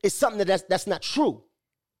me is something that's not true.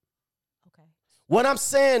 Okay. What I'm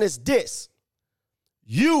saying is this: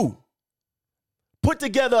 you put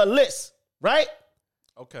together a list, right?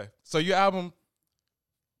 Okay. So your album,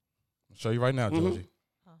 I'll show you right now, Mm-hmm. Georgie.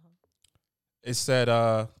 It said,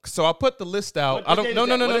 so I put the list out. What I don't, date no, is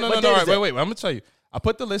no, that? no, no, What no, date no. All is right, that? wait. I'm going to tell you. I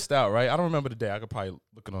put the list out, right? I don't remember the day. I could probably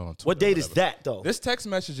look it on Twitter. What date is whatever. that, though? This text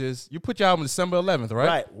message is, you put your album December 11th, right?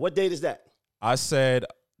 Right. What date is that? I said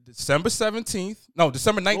December 17th. No,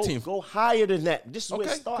 December 19th. Go higher than that. This is where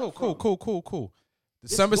Okay, it starts. cool.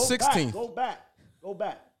 This- December go back, 16th, Go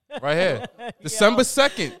back. right here. December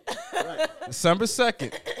 2nd. December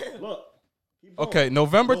 2nd. Look. Keep going. Okay,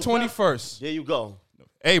 November Go back. 21st. There you go.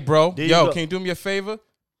 Hey, bro. There you Yo, go. can you do me a favor?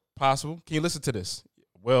 Possible. Can you listen to this?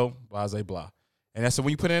 Well, blase blah. And that's when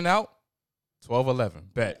you put it out,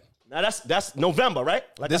 12/11. Bet. Now that's November, right?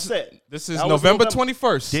 Like This I said. This is That was November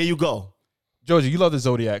 21st. There you go. Georgia, you love the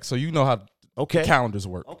Zodiac, so you know how Okay. calendars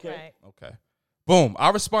work. Okay. Right. Okay. Boom. I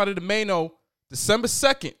responded to Mano December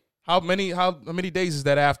 2nd. How many days is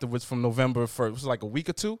that afterwards from November 1st? It was like a week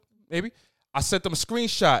or two, maybe. I sent them a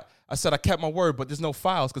screenshot. I said I kept my word, but there's no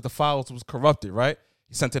files because the files was corrupted, right?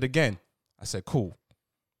 He sent it again. I said, cool.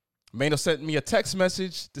 Mano sent me a text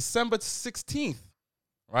message December 16th,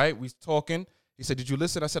 right? We was talking. He said, did you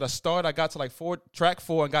listen? I said, I got to like track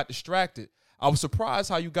 4 and got distracted. I was surprised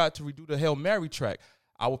how you got to redo the Hail Mary track.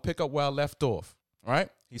 I will pick up where I left off, right?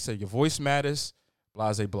 He said, your voice matters,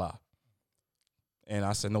 blase blah. And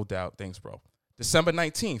I said, no doubt. Thanks, bro. December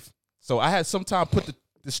 19th. So I had some time put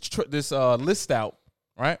this list out,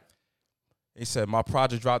 right? He said, my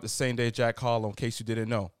project dropped the same day Jack Harlow, in case you didn't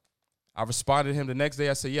know. I responded to him the next day.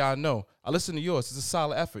 I said, yeah, I know. I listened to yours. It's a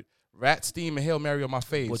solid effort. Rat Steam and Hail Mary are my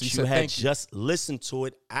faves. But He you said, had thank you. just listened to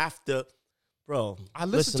it after, bro. I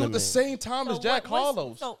listened to it me. the same time as Jack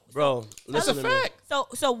Harlow's. Bro, That's a listen to me. fact.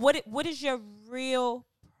 So what is your real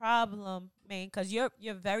problem, man? Because you're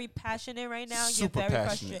very passionate right now. Super you're very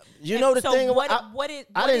passionate. frustrated. You know the so thing. What I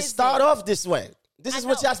didn't is start it? off this way. This I is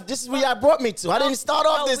what know. y'all. This is where y'all brought me to. I didn't start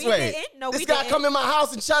off this we way. didn't. No, this we guy didn't. come in my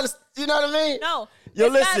house and try to. You know what I mean? No. Yo,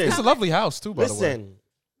 this guy's listen. It's a lovely house, too, by the way. Listen.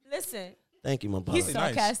 Listen. Thank you, my brother. He's Really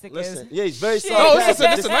nice. sarcastic. Listen. as- Yeah, he's very Shit. No, sarcastic.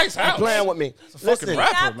 it's a nice house. He's playing with me. It's a fucking Listen.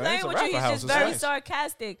 rapper, Not man. playing It's a with you. rapper He's house. just It's very nice.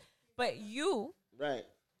 sarcastic. But you're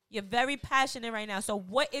very passionate right now. So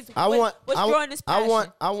what's drawing this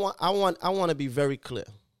passion? I want to be very clear,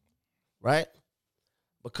 right?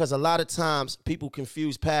 Because a lot of times people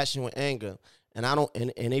confuse passion with anger, and I don't,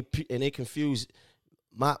 and they confuse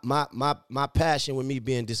my passion with me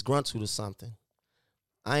being disgruntled or something.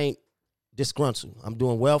 I ain't disgruntled. I'm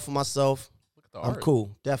doing well for myself. Look at the I'm art.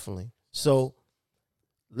 cool, definitely. So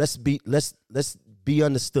let's be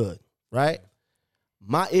understood, right?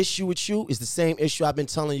 My issue with you is the same issue I've been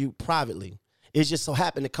telling you privately. It just so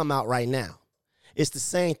happened to come out right now. It's the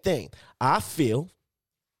same thing. I feel,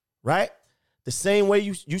 right? The same way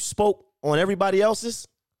you spoke on everybody else's.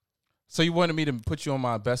 So you wanted me to put you on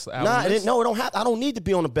my best album Nah, list? no, it don't have. I don't need to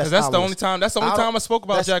be on the best. 'Cause that's the album only list. time. That's the only time I spoke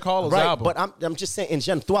about That's Jack Harlow's right, album. But I'm just saying in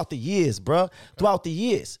general throughout the years, bro. Throughout the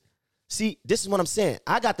years. See, this is what I'm saying.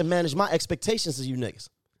 I got to manage my expectations of you niggas.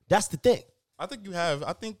 That's the thing. I think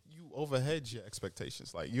you overhead your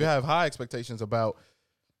expectations. Like you have high expectations about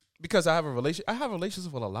Because I have a relation. I have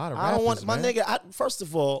relationships with a lot of rappers. I don't want my man. nigga. First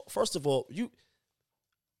of all,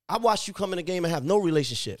 I watched you come in the game and have no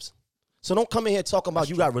relationships. So don't come in here talking about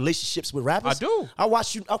you got relationships with rappers. I do. I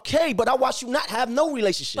watch you. Okay, but I watch you not have no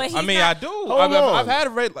relationships. But I mean, not- I do. Hold I've on. had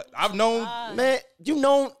a I've known Man, you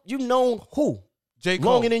known who? J.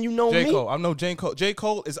 Cole. Longer than you know J. me? Cole. I know J. Cole. J.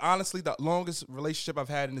 Cole is honestly the longest relationship I've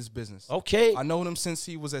had in this business. Okay. I known him since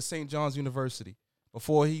he was at St. John's University.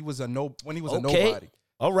 Before he was when he was a Okay. nobody.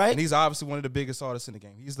 All right. And he's obviously one of the biggest artists in the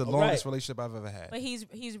game. He's the All longest right. relationship I've ever had. But he's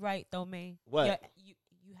right though, man. What?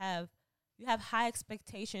 You have high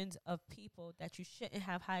expectations of people that you shouldn't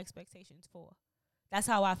have high expectations for. That's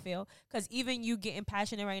how I feel. Because even you getting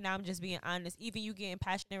passionate right now, I'm just being honest. Even you getting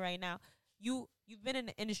passionate right now, you've been in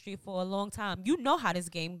the industry for a long time. You know how this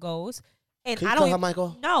game goes. And Can you I cut don't her even, mic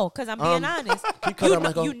off? No, because I'm being honest. you cut her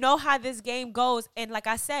mic off? You know how this game goes, and like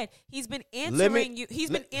I said, he's been answering you. He's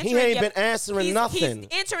been answering. He ain't been answering nothing.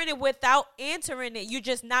 He's answering it without answering it. You're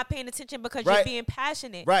just not paying attention because Right. you're being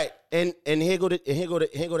passionate. Right. And here go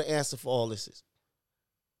the answer for all this is.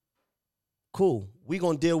 Cool. We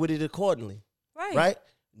gonna deal with it accordingly. Right. Right?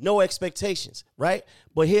 No expectations. Right?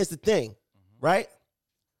 But here's the thing, right?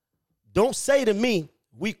 Don't say to me,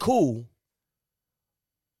 we cool,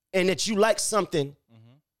 and that you like something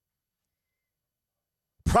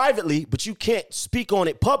privately, but you can't speak on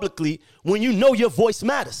it publicly when you know your voice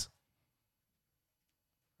matters.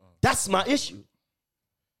 That's my issue.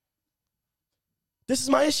 This is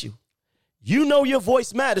my issue. You know your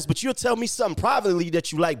voice matters, but you'll tell me something privately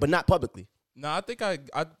that you like, but not publicly. No, I think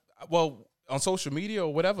well, on social media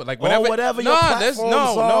or whatever, like Or whatever your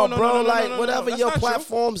platforms are, bro. Like, no, whatever that's your not true.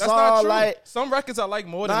 platforms That's are, not true. like- some records I like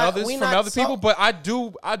more than Nah, others we from not other people, talk- but I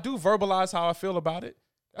do verbalize how I feel about it.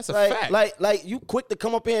 That's a fact. Like you quick to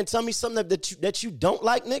come up here and tell me something that you don't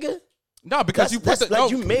like, nigga? No, because you put that's the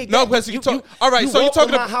like no, you made no, that. because you You- talk. you- All right, you so you walk talking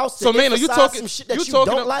in my about house to so man, you emphasize talking some shit that you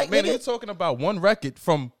talking don't like, man, nigga? you talking about one record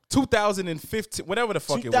from 2015, whatever the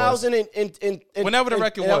fuck it was. 2000 and Whenever the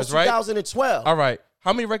record that was, right? 2012. All right,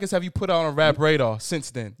 how many records have you put out on Rap Radar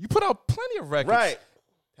since then? You put out plenty of records,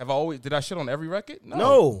 Right. Did I shit on every record?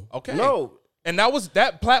 No. Okay. No. And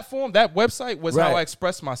that platform, that website was how Right. I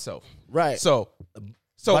expressed myself. Right. So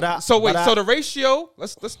But the ratio,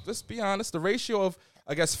 let's be honest, the ratio of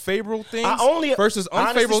I guess favorable things versus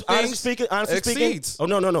unfavorable honestly things speaking. Oh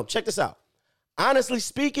no. Check this out. Honestly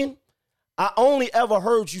speaking, I only ever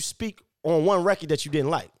heard you speak on one record that you didn't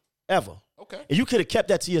like. Ever. Okay. And you could have kept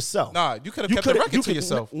that to yourself. Nah, you could have kept the record to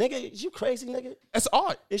yourself. Nigga, is you crazy, nigga? That's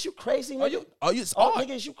art. Is you crazy, nigga? It's art.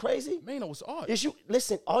 Nigga, is you crazy? Man, it's art. Is you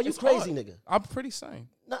listen? Are you It's crazy, art. nigga? I'm pretty sane.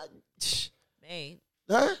 Nah, Man,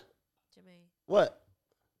 huh? Jermaine. What?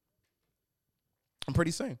 I'm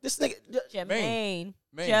pretty sane. This nigga. Jermaine.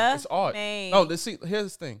 Man, it's art. Jermaine. No,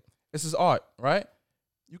 here's the thing. This is art, right?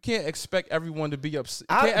 You can't expect everyone to be upset.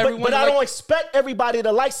 But I don't expect everybody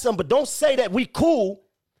to like something. But don't say that we cool.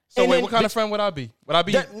 So and wait, then- what kind of friend would I be?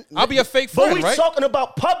 That- I'll be a fake friend, But we right? talking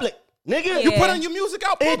about public, nigga. You Yeah. put on your music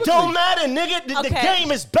out publicly. It don't matter, nigga. The Okay.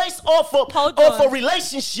 game is based off of Hold of on.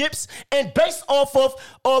 relationships and based off of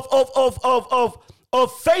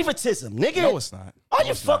favoritism, nigga. No, it's not. Are No,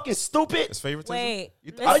 you it's not. fucking stupid? It's favoritism. Wait,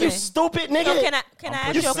 Are you listen. stupid, nigga? So can I I'm ask pretty you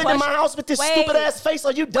a You question? sit in my house with this stupid ass face.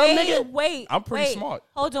 Are you dumb, nigga? Wait, I'm pretty wait. smart.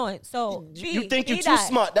 Hold on. So You think you too B-Dot.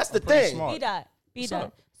 smart? That's the pretty thing. smart. B-Dot. What's B-Dot.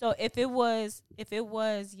 up? So if it was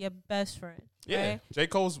your best friend, Yeah, right? J.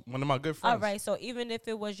 Cole's one of my good friends. All right. So even if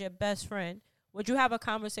it was your best friend, would you have a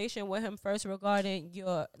conversation with him first regarding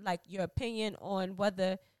your opinion on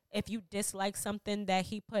whether if you dislike something that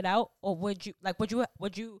he put out, or would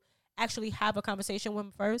you actually have a conversation with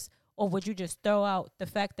him first, or would you just throw out the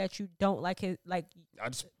fact that you don't like his like?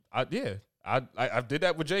 I did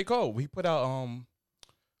that with J. Cole. He put out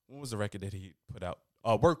what was the record that he put out?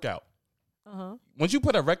 Workout. Once you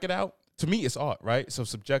put a record out, to me it's art, right? So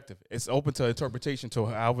subjective. It's open to interpretation to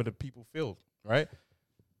however the people feel, right?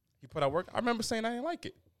 He put out work. I remember saying I didn't like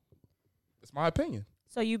it. It's my opinion.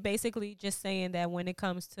 So you basically just saying that when it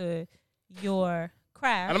comes to your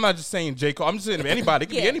craft, And I'm not just saying J. Cole. I'm just saying anybody. It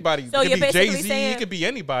could Yeah. be anybody. So it you're could be basically Jay-Z. saying- It could be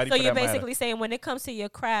anybody. so for you're that matter. basically saying when it comes to your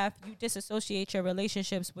craft, you disassociate your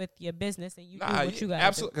relationships with your business and you do what you got to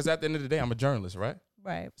absolutely. Because at the end of the day, I'm a journalist, right? do.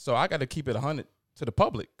 Right. So I got to keep it 100 to the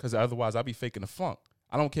public because otherwise I'll be faking the funk.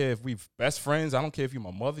 I don't care if we best friends. I don't care if you're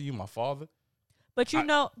my mother, you my father. But you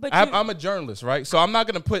know, I'm a journalist, right? So I'm not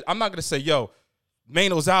gonna say, yo,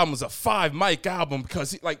 Mano's album is a 5 mic album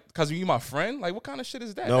because you my friend. Like, what kind of shit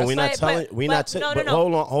is that? No, That's we're not But- telling. but- We're but- not. no, But no.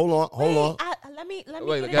 hold on. Wait, let me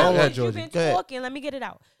Wait, get it go out. ahead, You've Georgie. been Go ahead. talking. Let me get it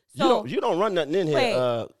out. So you don't run nothing in here.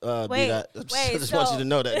 wait, I just want you so- to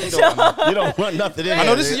know that you don't run nothing in here. I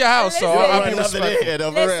know this is your house, so Listen. I'll be run nothing in respectful. here.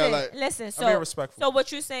 Though, for real, like, Listen. I'll be So, respectful. so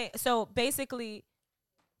what you're saying? So basically,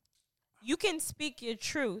 you can speak your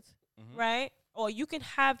truth, right? Or you can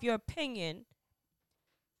have your opinion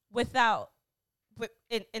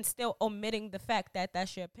and still omitting the fact that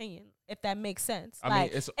that's your opinion, if that makes sense. I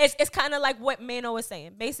Like, mean, it's kind of like what Mano was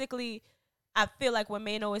saying. Basically, I feel like what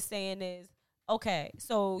Mano is saying is, okay,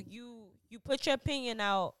 so you put your opinion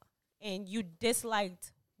out and you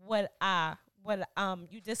disliked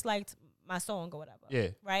you disliked my song or whatever. Yeah.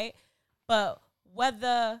 Right? But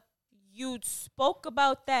whether you spoke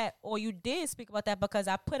about that or you didn't speak about that, because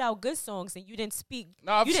I put out good songs and you didn't speak.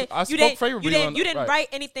 No, I spoke favorably on You didn't right. write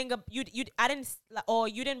anything. You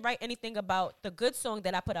didn't write anything about the good song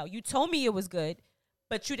that I put out. You told me it was good,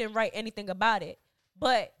 but you didn't write anything about it.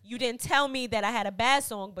 But you didn't tell me that I had a bad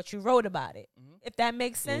song, but you wrote about it. If that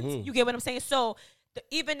makes sense, you get what I'm saying. So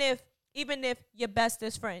even if your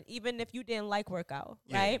bestest friend, even if you didn't like Workout,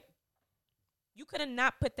 right? You could have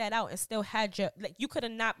not put that out and still had your you could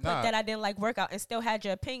have not put that I didn't like Workout and still had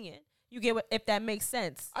your opinion. You get what, if that makes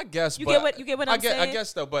sense. I guess you get what I'm saying. I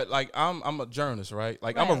guess though, but like I'm a journalist, right?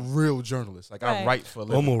 Like I'm Right. a real journalist. Like I Right. write for a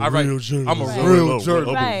living. I'm a I write, real journalist. I'm a Right. real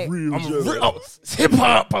journalist. Right. I'm a real hip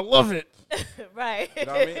hop. I love it. Right. You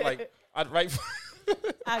know what I mean? Like I write.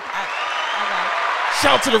 I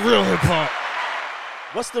Shout to the real hip hop.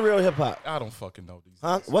 what's the real hip hop? I don't fucking know these.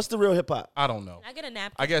 Huh? days. What's the real hip hop? I don't know. I get a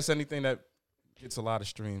napkin. I guess anything that gets a lot of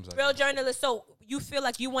streams. I Real guess. journalist. So you feel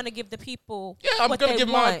like you want to give the people Yeah, I'm what gonna they give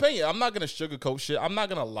my want. opinion. I'm not gonna sugarcoat shit. I'm not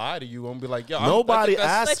gonna lie to you and be like, yo, Nobody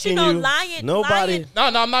that's- asked But you asking know, you. lying. Nobody. No,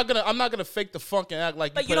 I'm not gonna fake the funk and act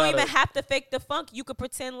like. But you put don't out even a- have to fake the funk. You could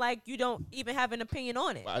pretend like you don't even have an opinion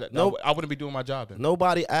on it. No, I wouldn't be doing my job then.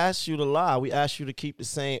 Nobody asked you to lie. We asked you to keep the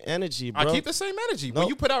same energy, bro. I keep the same energy. When Nope.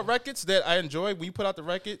 you put out records that I enjoy, when you put out the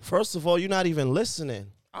record, First of all, you're not even listening.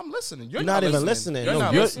 I'm listening. You're not even listening. You're No,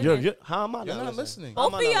 not you're- listening. you're- how am I You're not not listening? listening. How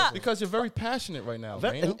am I Both of not y'all. listening? Because you're very passionate right now,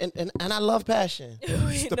 man. And I love passion.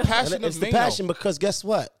 It's the No. passion And it's of the Mano. passion because guess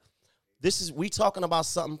what? We talking about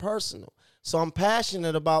something personal. So I'm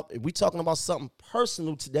passionate about we talking about something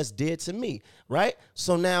personal that's dear to me, right?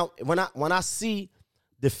 So now when I see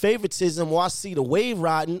the favoritism or I see the wave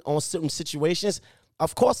riding on certain situations,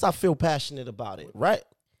 of course I feel passionate about it, right?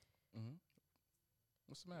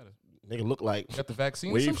 What's the matter? Nigga look like Got the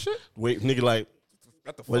vaccine or wave, some shit? nigga like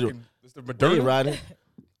Got the Wait, fucking. It's the wave Moderna. riding.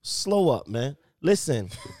 Slow up, man. Listen,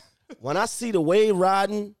 when I see the wave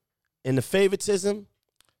riding and the favoritism,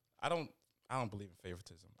 I don't believe in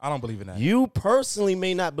favoritism. I don't believe in that. you personally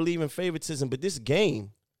may not believe in favoritism, but this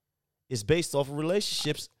game is based off of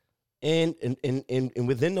relationships, and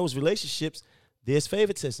within those relationships, there's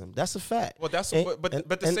favoritism. That's a fact. Well, that's And- but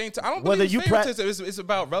and- at the and same time, I don't whether believe in you pra- favoritism. It's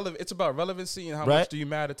about It's about relevancy and how Right. much do you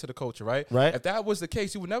matter to the culture, right? Right. If that was the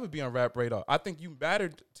case, you would never be on Rap Radar. I think you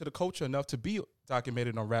mattered to the culture enough to be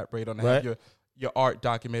documented on Rap Radar and Right. have your art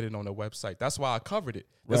documented on the website. That's why I covered it.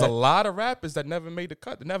 There's Right. a lot of rappers that never made the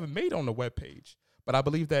cut, that never made on the webpage. But I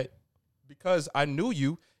believe that because I knew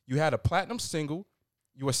you had a platinum single,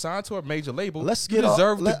 you were signed to a major label. Let's you get off-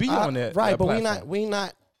 deserve let- to be on that. right, that but platform. we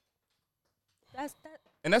not. That's that.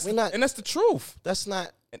 And that's we not- and that's the truth. That's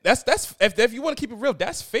not. That's if you want to keep it real,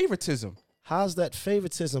 that's favoritism. How's that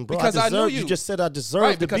favoritism, bro? Because I knew deserve- you. You just said I deserve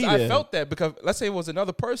Right, to because be I there. felt that because let's say it was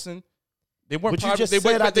another person, they weren't. But you probably, just they said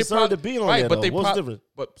weren't- I but they deserve prob- to be on right, there, but though. they What's prob- different?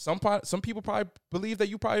 But some people probably believe that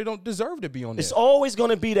you probably don't deserve to be on there. It's always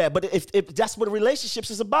going to be that. But if that's what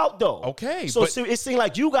relationships is about, though. Okay, So but- see, it seems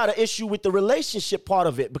like you got an issue with the relationship part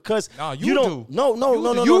of it because Nah, you don't. do. No, You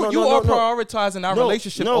are no. prioritizing our No,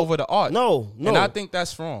 relationship no, over the art. no. and I think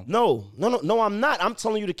that's wrong. No, I'm not. I'm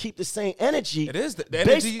telling you to keep the same energy. It is the based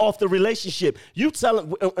energy- off the relationship. You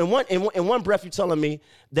telling in one breath you telling me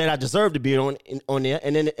that I deserve to be on there,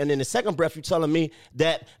 and then in the second breath you telling me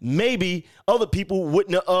that maybe other people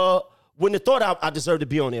wouldn't have thought I deserved to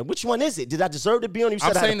be on there. Which one is it? Did I deserve to be on there? You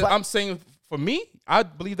said I had a I'm saying for me, I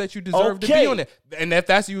believe that you deserve to Okay. be on there. And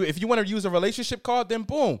if you want to use a relationship card, then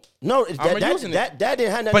boom. No, I'm that using it.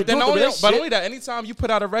 didn't have nothing But to do then with the only relationship. that, anytime you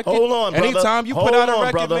put out a record, Hold on, brother. anytime you Hold put out a on,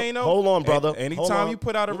 record, brother. Mano, Hold on, brother. Anytime Hold on. you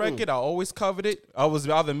put out a record, I always covered it. I was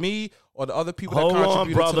either me or the other people Hold that on,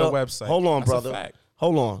 contributed brother. to the website. Hold on, That's a brother. fact.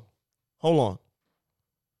 Hold on.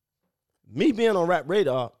 Me being on Rap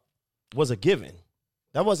Radar was a given.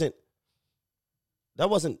 That wasn't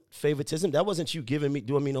favoritism. That wasn't you doing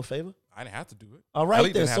me no favor. I didn't have to do it. All Ellie right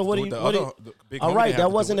didn't then. have So to what do are it. you? The What other- are, the big all homie right, didn't have that to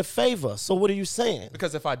do wasn't it. a favor. So what are you saying?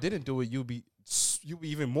 Because if I didn't do it, you'd be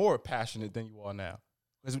even more passionate than you are now.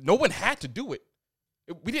 Because no one had to do it.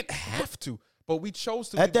 We didn't have to, but we chose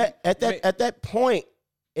to. At that point,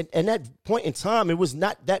 at that point in time, it was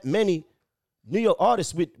not that many New York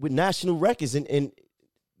artists with national records and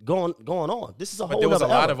going on. This is a whole. But there was a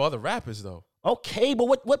other lot era. of other rappers though. Okay, but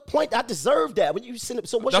what point I deserve that when you sitting up?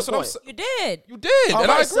 So what's That's your what point? You did. You did, All and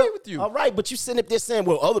right, I agree so- with you. All right, but you sitting up there saying,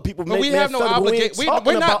 "Well, other people." But we have no obligation.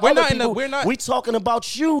 We're not. We talking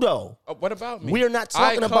about you though. What about me? We are not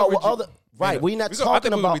talking about what other. Right, we're not I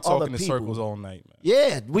talking think we're about talking other in people. circles all night, man.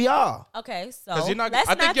 Yeah, we are. Okay, so Because you're not. let's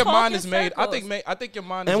I think not your talk mind in is made. I think. circles. I think your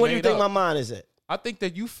mind is And made what do you think up. my mind is at? I think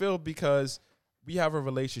that you feel because we have a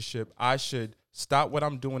relationship, I should stop what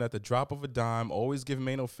I'm doing at the drop of a dime. Always give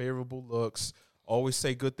Mano favorable looks. Always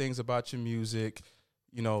say good things about your music.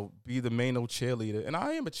 You know, be the Mano cheerleader, and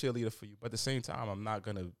I am a cheerleader for you. But at the same time, I'm not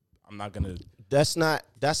gonna. That's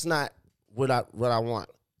not what I want.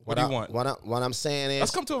 What do you want? What I'm saying is,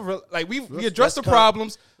 Let's come to a real, like we Let's address the come-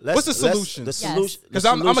 problems. What's the let's- solution? The solution. Because the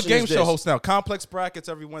I'm a solution game is show this. host now. Complex brackets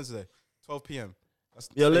every Wednesday, 12 p.m. Let's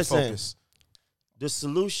Yo, stay listen. focused. The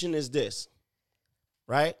solution is this,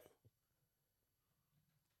 right?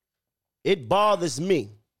 It bothers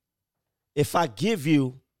me if I give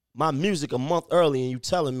you my music a month early and you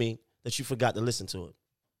telling me that you forgot to listen to it.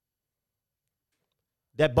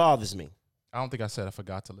 That bothers me. I don't think I said I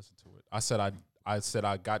forgot to listen to it. I said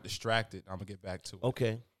I got distracted. I'm gonna get back to it.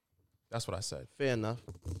 Okay, That's what I said. fair enough.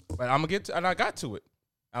 But I'm gonna get to, and I got to it.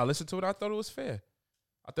 I listened to it. I thought it was fair.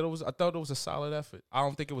 I thought it was a solid effort. I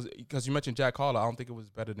don't think it was because you mentioned Jack Harlow. I don't think it was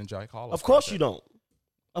better than Jack Harlow. Of course you don't.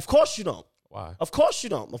 Of course you don't. Why? Of course you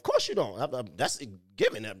don't. Of course you don't. That's a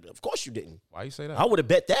given. Of course you didn't. Why you say that? I would have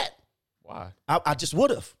bet that. Why? I just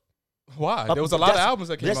would have. Why? There was a lot of albums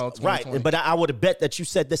that came out in 2020. Right, but I would have bet that you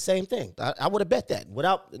said the same thing. I would have bet that.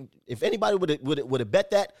 If anybody would have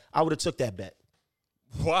bet that, I would have took that bet.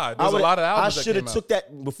 Why? There's a lot of albums I should have that came took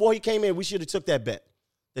that before he came in. We should have took that bet.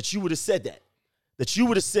 That you would have said that. That you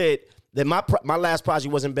would have said that my last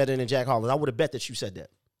project wasn't better than Jack Harlow. I would have bet that you said that.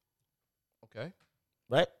 Okay.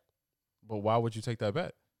 Right? But why would you take that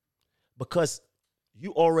bet? Because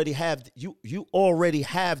you already have you already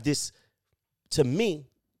have this, to me,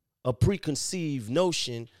 a preconceived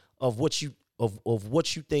notion of what you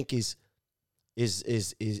what you think is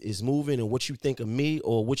moving, and what you think of me,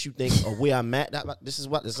 or what you think of where I'm at. This is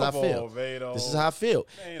how I feel. Vado. This is how I feel.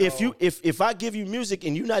 Vado. If I give you music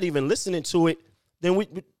and you're not even listening to it, then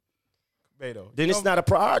Vado. then it's not a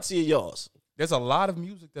priority of yours. There's a lot of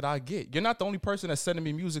music that I get. You're not the only person that's sending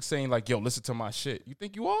me music saying like, yo, listen to my shit. You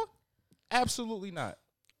think you are? Absolutely not.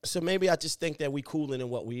 So maybe I just think that we cooler than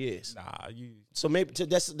what we is. Nah, you. So maybe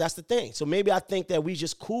that's the thing. So maybe I think that we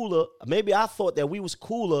just cooler. Maybe I thought that we was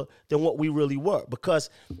cooler than what we really were, because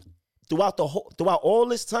throughout all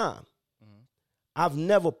this time, I've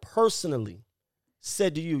never personally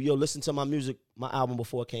said to you, yo, listen to my music, my album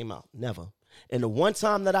before it came out. Never. And the one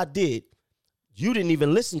time that I did, you didn't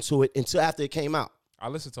even listen to it until after it came out. I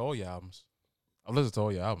listen to all your albums.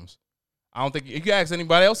 I don't think if you ask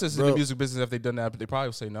anybody else that's in the music business if they done that, but they probably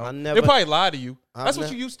would say no. They probably lie to you. That's what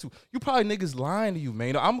you used to. You probably niggas lying to you,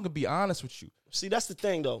 man. I'm gonna be honest with you. See, that's the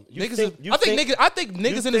thing, though. I think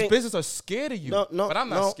niggas in this business are scared of you. No, but I'm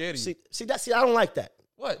not scared of you. See, I don't like that.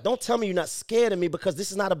 What? Don't tell me you're not scared of me, because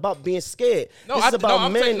this is not about being scared. No, this is about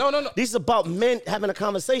I'm men. saying, no. This is about men having a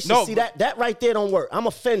conversation. No, See, that right there don't work. I'm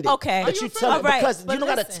offended. Okay. That Are you you tell offended? because All right, you don't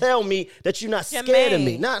but gotta listen. tell me that you're not scared of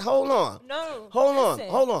me. Jermaine. Not hold on. No, Hold listen.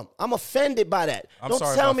 on. I'm offended by that. I'm Don't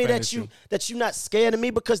sorry tell if I me that offended you. that you're not scared of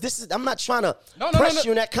me, because I'm not trying to No, press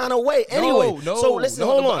you in that kind of way. Anyway, so listen,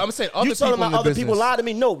 hold on. I'm saying other you talking people in about the other people business. lie to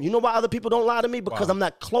me? No, you know why other people don't lie to me? Because Why? I'm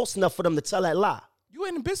not close enough for them to tell that lie. You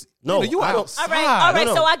ain't in business. No, you I don't. outside. All right.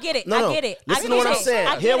 No. So I get it. No. I get it. Listen I to what get I'm it. saying.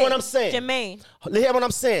 I get Hear what it. I'm saying. Jermaine. Hear what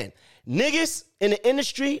I'm saying. Niggas in the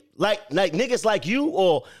industry, like niggas like you,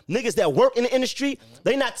 or niggas that work in the industry,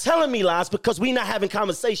 they not telling me lies because we not having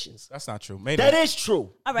conversations. That's not true. Maybe That is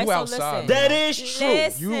true. All right. You so outside. listen. That is true.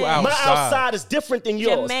 Listen. You out. My Outside. outside is different than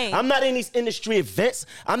yours. Jermaine. I'm not in these industry events.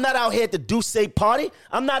 I'm not out here at the Duce party.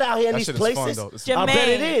 I'm not out here in That these shit is fun, places. though. It's I bet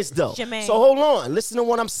it Jermaine. is though. Jermaine. So hold on. Listen to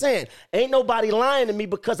what I'm saying. Ain't nobody lying to me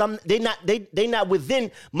because they not within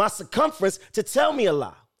my circumference to tell me a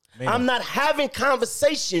lie. Maybe. I'm not having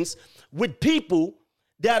conversations with people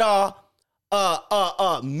that are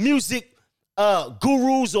music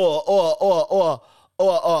gurus or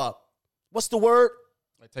what's the word?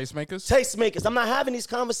 like tastemakers. Tastemakers. I'm not having these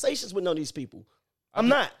conversations with none of these people. I'm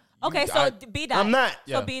not. Okay. So B dot. I'm not.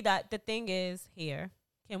 Yeah. So B dot. The thing is here.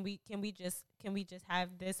 Can we just have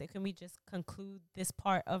this, and can we just conclude this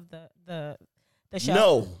part of the the show.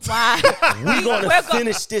 No. Why? We're going to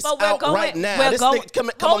finish this out right now. This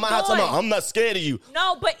nigga come on my house talking about, I'm not scared of you.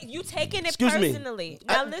 No, but you taking it Excuse personally. Me.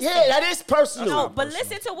 Now listen. Yeah, that is personal. No, but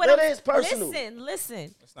listen to what that is personal.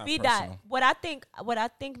 Listen. Personal. What I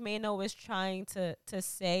think Mano is trying to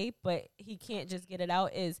say, but he can't just get it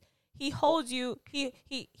out, is he holds you, he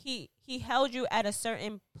held you at a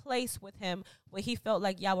certain place with him where he felt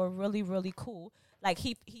like y'all were really, really cool. Like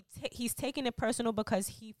he's taking it personal because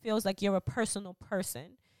he feels like you're a personal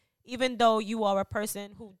person, even though you are a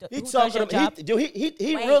person who does your job.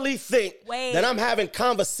 He really think that I'm having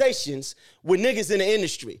conversations with niggas in the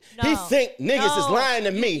industry. No, he think niggas is lying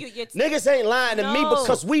to me. Niggas ain't lying to me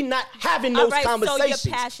because we not having those conversations. So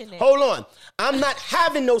you're passionate. Hold on. I'm not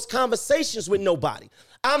having those conversations with nobody.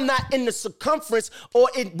 I'm not in the circumference or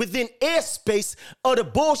within airspace of the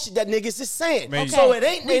bullshit that niggas is saying. Okay. So it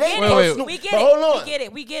ain't personal. We get but it. hold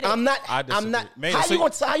on. We get it. I'm not. Man, how you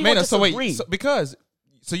gonna disagree?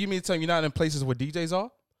 So you mean to tell me you're not in places where DJs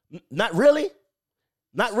are? Not really.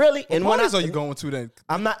 Not really. What parties are you going to then?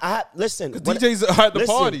 I'm not. Listen. DJs are at the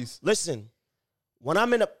parties. Listen. When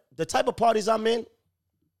I'm in the type of parties I'm in,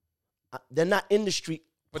 they're not industry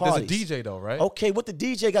parties. But there's a DJ though, right? Okay, what the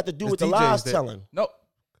DJ got to do with the lies telling? No.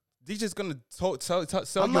 DJ's gonna sell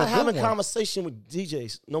I'm you not a having good conversation with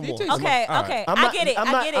DJs no more. Okay. I get it.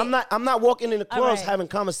 I'm not walking in the clubs right. having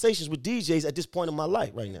conversations with DJs at this point in my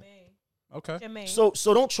life right now. Okay. Jermaine.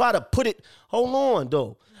 So don't try to put it. Hold on,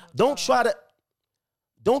 though. Don't try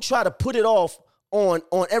to put it off on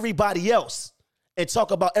everybody else and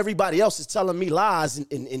talk about everybody else is telling me lies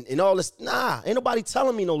and all this. Nah, ain't nobody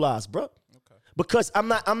telling me no lies, bro. Okay. Because I'm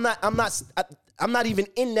not even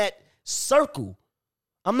in that circle.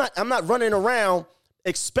 I'm not running around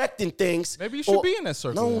expecting things. Maybe you should be in that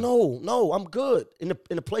circle. No. I'm good in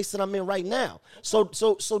the place that I'm in right now. So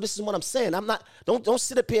this is what I'm saying. I'm not. Don't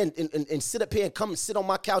sit up here and sit up here and come and sit on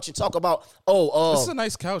my couch and talk about. This is a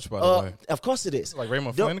nice couch, by the way. Of course it is. Like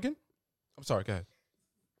Raymond Flanagan. I'm sorry. Go ahead.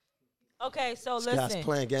 Okay, so This listen. guy's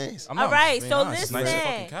playing games. All right, so listen. Nice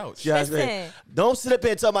fucking couch. Listen. Don't sit up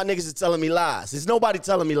here and tell my niggas is telling me lies. There's nobody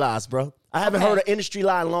telling me lies, bro. I haven't heard an industry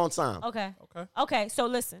lie in a long time. Okay, so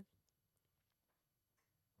listen.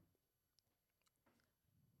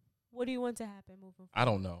 What do you want to happen moving forward? I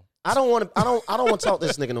don't know. I don't want to talk to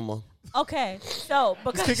this nigga no more. Okay, so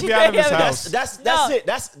because kick me out of his house. That's it.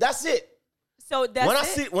 That's it. So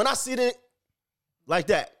that's when I see it like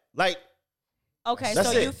that, like. Okay,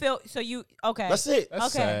 that's so it. you feel okay. That's it.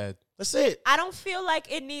 That's sad. That's it. I don't feel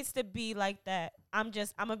like it needs to be like that. I'm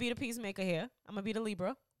gonna be the peacemaker here. I'm gonna be the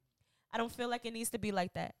Libra. I don't feel like it needs to be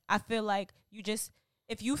like that. I feel like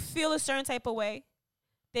if you feel a certain type of way,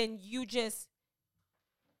 then you just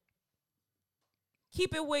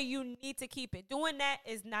keep it where you need to keep it. Doing that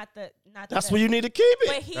is not the. That's where you need to keep it.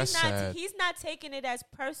 But he's not taking it as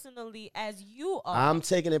personally as you are. I'm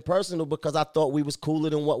taking it personal because I thought we was cooler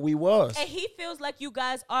than what we was. And he feels like you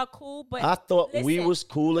guys are cool, but I thought we was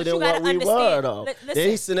cooler than what we were, though. Then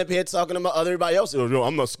he's sitting up here talking about everybody else. Yo,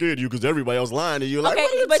 I'm not scared of you because everybody else lying to you. Like, okay,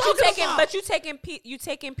 what are you you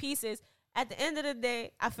taking pieces. At the end of the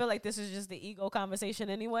day, I feel like this is just the ego conversation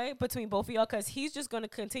anyway between both of y'all, because he's just going to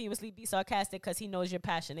continuously be sarcastic because he knows you're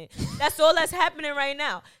passionate. That's all that's happening right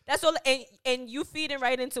now. That's all, and you feeding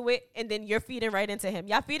right into it, and then you're feeding right into him.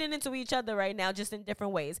 Y'all feeding into each other right now, just in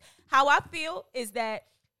different ways. How I feel is that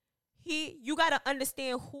you got to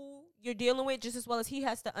understand who you're dealing with just as well as he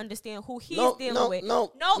has to understand who he's dealing with.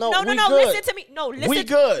 No. Listen to me. No, listen. We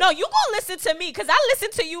good. No, you gonna listen to me because I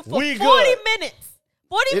listened to you for 40 minutes.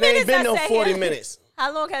 40 it minutes. Ain't been no 40 minutes.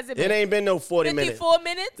 How long has it been? It ain't been no 40 minutes. 54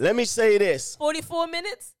 minutes? Let me say this. 44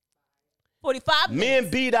 minutes? 45 minutes? Me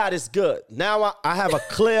and B-Dot is good. Now I have a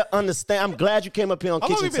clear understanding. I'm glad you came up here on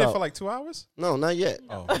Kitchen Talk. How long have you been here for, like 2 hours? No, not yet.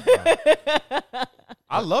 Oh, wow.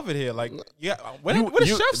 I love it here. Like, yeah. Where the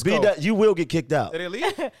chefs go? B-Dot, you will get kicked out. Did they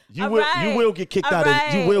leave? You will get kicked out.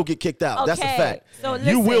 Right. You will get kicked out. Okay. That's a fact. So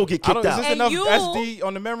you will get kicked out. Is this enough SD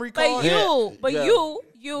on the memory card?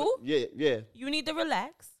 You need to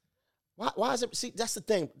relax. Why is it? See, that's the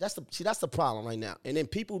thing. That's the problem right now. And then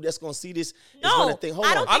people that's gonna see this is No, gonna think, hold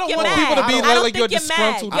on. I don't want people to be like you're a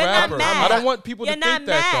disgruntled rapper. I don't want people to think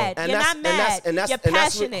that though. You're not mad. You're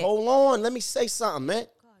passionate. Hold on, let me say something, man.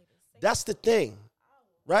 That's the thing,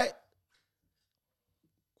 right?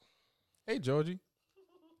 Hey, Georgie.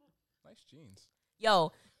 Nice jeans.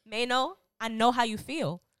 Yo, Mano, I know how you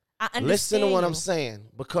feel. I understand. Listen to what I'm saying,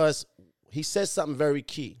 because he said something very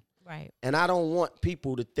key. Right. And I don't want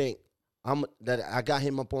people to think that I got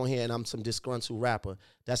him up on here and I'm some disgruntled rapper.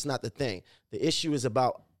 That's not the thing. The issue is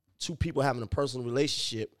about two people having a personal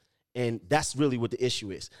relationship, and that's really what the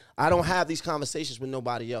issue is. I don't have these conversations with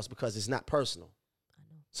nobody else because it's not personal.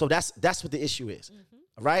 So that's what the issue is.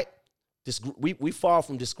 All right? We fall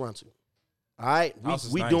from disgruntled. All right?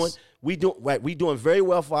 We doing very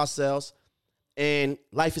well for ourselves, and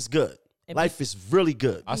life is good. Life is really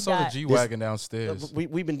good. I saw the G-Wagon downstairs.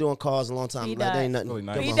 We've been doing cars a long time. Like, there ain't nothing really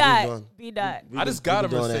nice. B-Dot. I just got a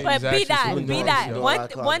Mercedes. But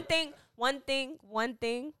B-Dot. One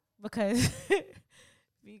thing, because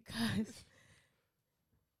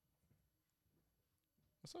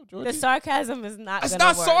What's up, Georgie? the sarcasm is not It's gonna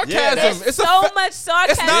not work. sarcasm. There's It's so much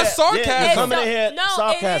sarcasm. It's not sarcasm. Yeah, coming in here, No,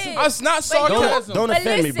 sarcasm. it is. It's not But sarcasm. Don't But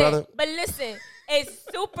offend me, listen, brother. But listen, it's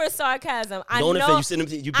super sarcasm. I Don't know.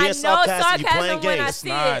 offend you. You I being know sarcastic. You playing sarcasm when I games. see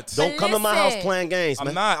not. it. Don't But come in my house listen, playing games, I'm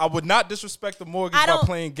man. not. I would not disrespect the mortgage I by don't-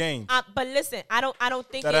 playing games. But listen, I don't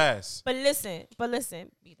think That it. ass. But listen,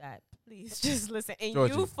 be that. Please just listen, and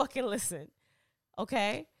Georgie. you fucking listen,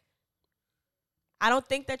 okay? I don't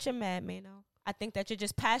think that you're mad, Mano. I think that you're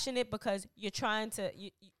just passionate because you're trying to.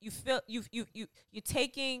 You feel you're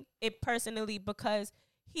taking it personally because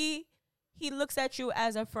he looks at you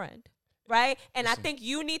as a friend, right? And I think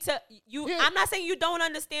you need to. Yeah. I'm not saying you don't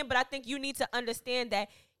understand, but I think you need to understand that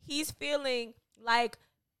he's feeling like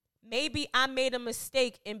maybe I made a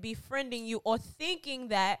mistake in befriending you or thinking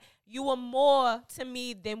that you were more to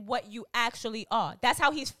me than what you actually are. That's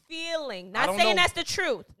how he's feeling. I Not don't saying know. that's the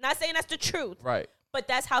truth. Not saying that's the truth. Right. But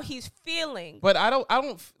that's how he's feeling. But I don't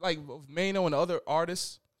like Mano and other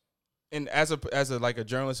artists, and as a like a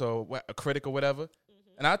journalist or a critic or whatever.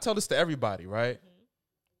 And I tell this to everybody, right?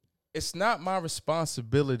 It's not my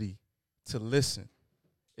responsibility to listen.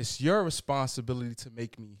 It's your responsibility to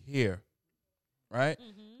make me hear, right?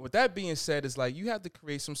 With that being said, it's like you have to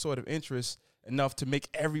create some sort of interest enough to make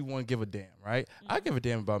everyone give a damn, right? I give a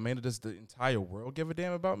damn about Mano. Does the entire world give a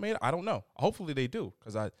damn about Mano? I don't know. Hopefully they do,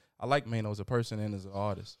 because I like Mano as a person and as an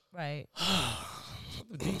artist. Right.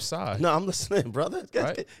 The deep side. No, I'm listening, brother.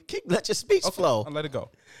 Right. Let your speech flow. I'll let it go.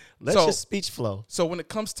 Let So- your speech flow. So when it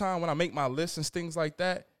comes time when I make my lists and things like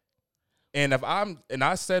that, and if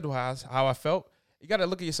I said how I felt, you got to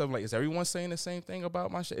look at yourself like, is everyone saying the same thing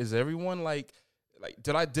about my shit? Is everyone like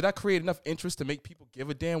did I create enough interest to make people give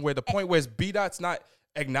a damn? Where the point where it's B-Dot's not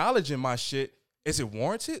acknowledging my shit, is it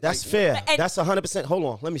warranted? That's Like, fair. And- That's 100%. Hold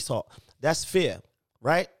on. Let me talk. That's fair,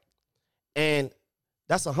 right? And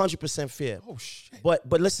that's 100% fair. Oh shit. But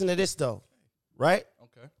listen to this though, right?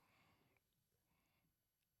 Okay.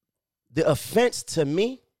 The offense to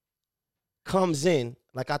me comes in,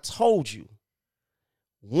 like I told you,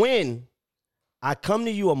 when I come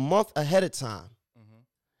to you a month ahead of time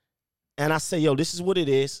and I say, yo, this is what it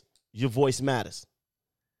is. Your voice matters.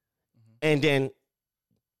 And then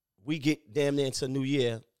we get damn near into a new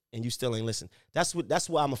year and you still ain't listen. That's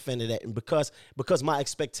why I'm offended at. And because my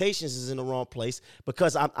expectations is in the wrong place,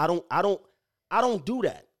 because I don't do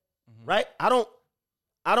that. Right? I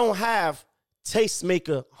don't have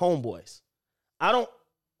tastemaker homeboys. I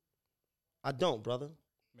don't, brother.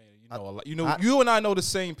 Man, you know a lot. You and I know the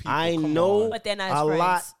same people. I Come know on. But they're not a friends.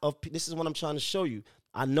 lot of this is what I'm trying to show you.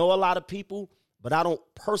 I know a lot of people, but I don't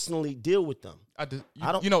personally deal with them.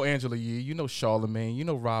 You know Angela Yee, you know Charlamagne, you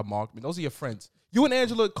know Rob Markman. Those are your friends. You and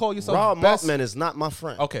Angela call yourself Rob best. Markman is not my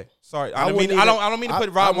friend. Okay, sorry. I I don't mean to put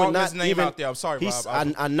Rob Markman's name out there. I'm sorry,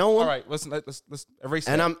 Rob. I know him. All right, let's erase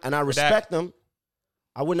and that. I respect him.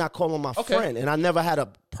 I would not call him my Okay. friend, and I never had a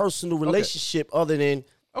personal relationship other than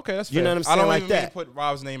Okay, that's fair. You know what I'm saying? I don't Like even mean that. to put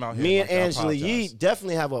Rob's name out here. me like and that. I Angela Yee apologize.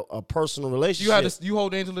 definitely have a personal relationship. You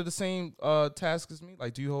hold Angela the same task as me?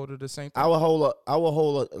 Like, do you hold her the same thing? I would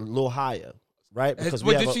hold a little higher, right? Because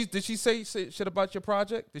we have did she say shit about your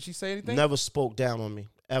project? Did she say anything? never spoke down on me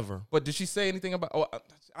ever. But did she say anything about? Oh,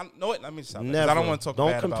 I know it. Let me stop. Never. I don't want to talk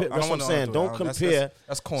Don't bad compare. about. That's what I'm saying. Don't compare.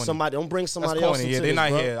 That's corny. Somebody. Don't bring That's somebody else corny. into Yeah, this. they're not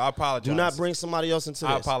bro. here. I apologize. Do not bring somebody else into this.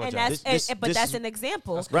 I apologize. And that's This- but this that's is- an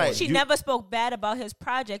example. Right. She You- never spoke bad about his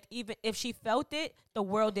project, even if she felt it. The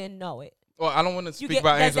world didn't know it. Well, I don't want to You speak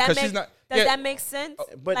about does Angela that because make, she's not. does yeah, that make sense?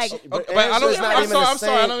 But like, she- okay, but but I don't. Angela's not I'm even sorry. the I'm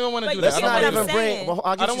sorry. I same- don't want to But do you that. see I what don't I'm want to saying? bring. Well,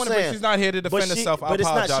 I I don't want want to bring. She's not here to defend herself. I But it's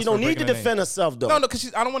apologize. not. She for don't need to breaking her name. defend herself though. No,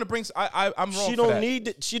 because I don't want to bring. I'm wrong. She for don't that.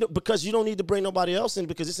 need to, because you don't need to bring nobody else in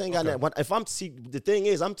because this ain't got Okay. that. If I'm the thing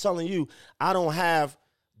is, I'm telling you, I don't have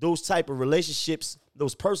those type of relationships,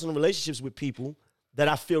 those personal relationships with people that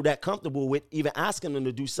I feel that comfortable with, even asking them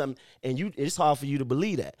to do something. And it's hard for you to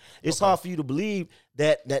believe that. It's hard for you to believe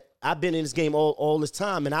that I've been in this game all this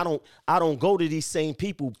time, and I don't go to these same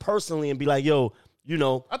people personally and be like, yo, you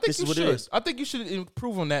know, I think this you is what should. it is. I think you should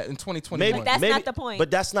improve on that in 2021. Maybe But that's maybe, not the point. But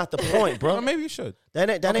that's not the point, bro. Or maybe you should. That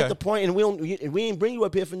ain't Okay. the point, and we ain't bring you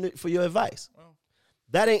up here for your advice.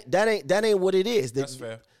 That ain't what it is. That's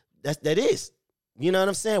fair. That is. You know what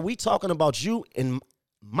I'm saying? We talking about you and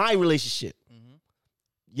my relationship.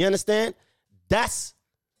 You understand? That's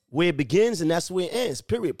where it begins and that's where it ends.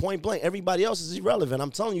 Period. Point blank. Everybody else is irrelevant.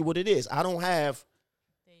 I'm telling you what it is. I don't have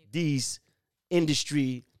these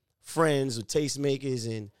industry friends or tastemakers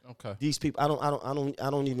and these people. I don't even, I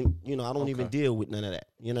don't even deal with none of that.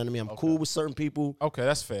 You know what I mean? I'm cool with certain people. Okay,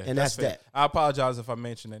 that's fair. And that's fair. that. I apologize if I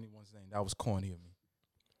mentioned anyone's name. That was corny of me.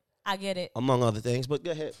 I get it. Among other things, but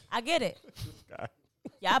go ahead. I get it.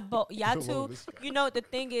 Y'all two. The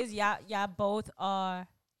thing is, y'all both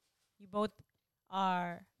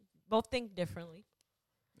think differently.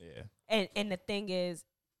 Yeah. And the thing is,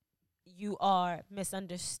 you are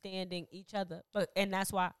misunderstanding each other. And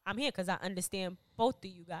that's why I'm here, because I understand both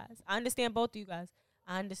of you guys. I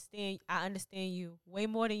understand you way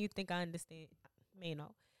more than you think I understand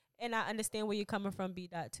Mano. And I understand where you're coming from, B.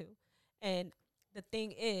 Dot too. And the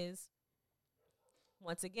thing is,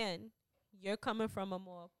 once again, you're coming from a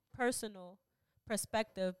more personal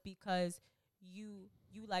perspective because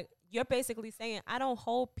you're basically saying, I don't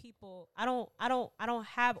hold people, I don't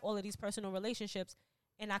have all of these personal relationships,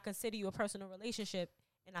 and I consider you a personal relationship,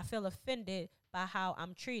 and I feel offended by how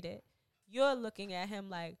I'm treated. You're looking at him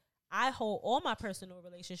like, I hold all my personal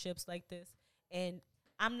relationships like this, and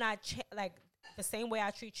I'm not the same way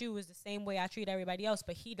I treat you is the same way I treat everybody else,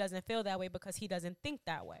 but he doesn't feel that way because he doesn't think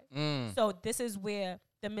that way. So this is where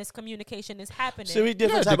the miscommunication is happening. See, we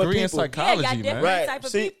different type of people. In psychology, yeah, different man. type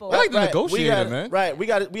of people. I like the negotiator, man. Right, we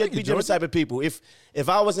have to be different type of people. If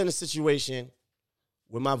I was in a situation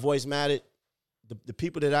where my voice mattered, the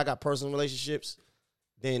people that I got personal relationships,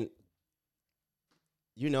 then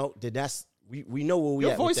that's we know where we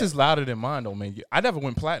Your at. Your voice with is louder than mine, though, man. I never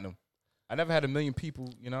went platinum. I never had 1 million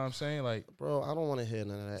people. You know what I'm saying? Like, bro, I don't want to hear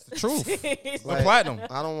none of that. It's the truth. Like, platinum.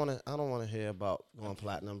 I don't want to hear about going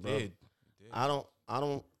platinum, bro. Did. I don't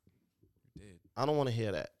want to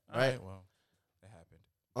hear that. Right? Well, that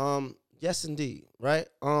happened. Yes, indeed. Right.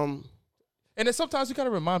 And then sometimes you gotta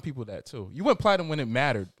remind people that too. You went platinum when it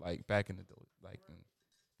mattered, like back in the day.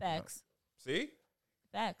 Facts. See?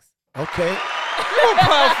 Facts. Okay. You went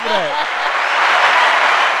platinum for that.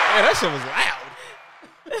 Yeah, that shit was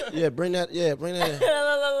loud. Bring that in.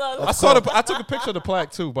 I took a picture of the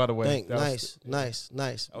plaque too, by the way. Nice.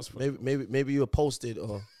 Maybe you'll post it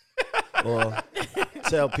or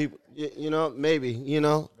tell people. Maybe. This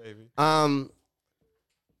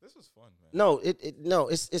was fun, man.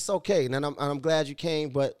 It's okay, and I'm glad you came.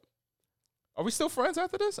 But are we still friends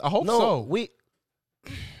after this? I hope no, so.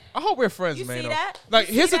 I hope we're friends, you Mano. See that? Like,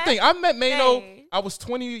 here's the thing. I met Mano. Hey. I was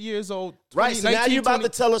 20 years old. Right, so now you're about to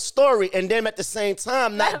tell a story and then at the same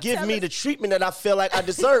time Let him not give tell me us. the treatment that I feel like I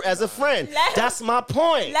deserve as a friend. That's my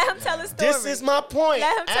point. Let him tell a story. This is my point.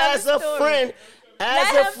 Let him tell as a a story. friend.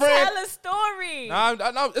 Let him tell a story. Nah,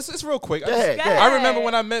 it's real quick. Go ahead. I remember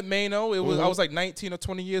when I met Mano. I was like 19 or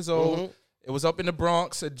 20 years old. It was up in the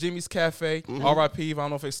Bronx at Jimmy's Cafe. R.I.P. I don't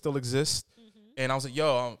know if it still exists. And I was like,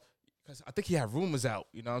 yo, because I think he had rumors out.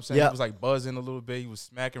 You know what I'm saying? Yep. He was like buzzing a little bit. He was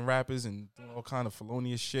smacking rappers and doing all kind of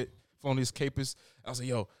felonious shit, felonious capers. I was like,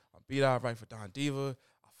 yo, I'm beat out right for Don Diva.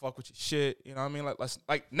 I fuck with your shit. You know what I mean? Let's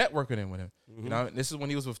networking in with him. You know, and this is when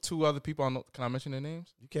he was with 2 other people. Can I mention their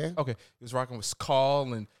names? You can. Okay. He was rocking with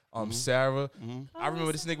Carl and Sarah. I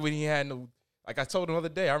remember this nigga when he had no, like I told him the other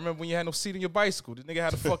day, I remember when you had no seat in your bicycle. This nigga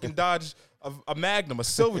had a fucking Dodge, a Magnum, a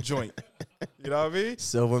silver joint. You know what I mean?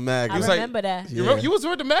 Silver Magnum. I remember that. You remember, you was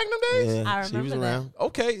with the Magnum days? Yeah, I she was remember that. around.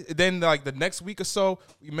 Okay. Then like the next week or so,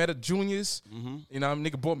 we met at Junior's. You know,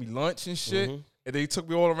 nigga bought me lunch and shit. And then he took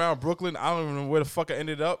me all around Brooklyn. I don't even know where the fuck I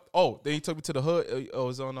ended up. Oh, then he took me to the hood. It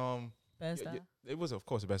was on Best it was of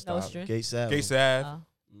course the best Nostrand. Gates Ave. Gates Ave. Oh.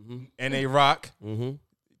 N.A. Rock. Mm-hmm.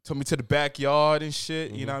 Took me to the backyard and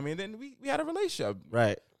shit. You know what I mean? Then we had a relationship.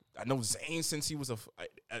 Right. I know Zane since he was a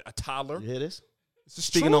toddler. You hear this? It's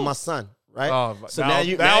Speaking true. on my son, right? Oh, so now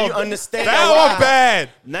now you understand. Now why. I'm bad.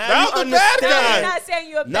 Now you I'm the bad understand. guy. I'm not saying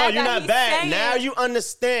you're a bad No, you're guy. not He's bad. saying- Now you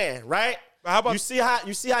understand, right? How about you see how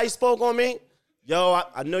he spoke on me? Yo,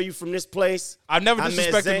 I know you from this place. I've never I met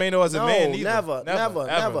disrespected Zane. Mano as a man either. Never, Never.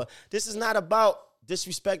 never. This is not about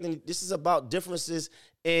disrespecting. This is about differences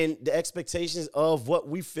in the expectations of what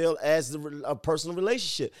we feel as a personal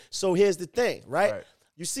relationship. So here's the thing, right?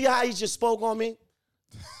 You see how he just spoke on me?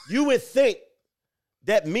 You would think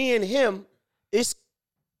that me and him is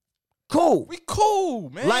cool. We cool,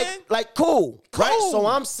 man. Like cool, right? So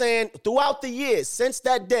I'm saying throughout the years, since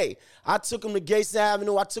that day, I took him to Gates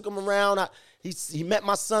Avenue. I took him around. He met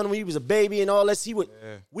my son when he was a baby and all this.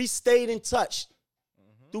 We stayed in touch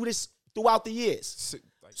throughout the years.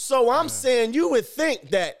 So I'm saying you would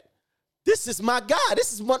think that this is my guy.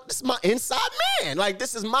 This is my inside man. Like,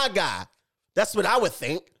 this is my guy. That's what I would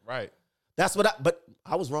think. Right. But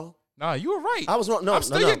I was wrong. Nah, you were right. I was wrong. No, I'm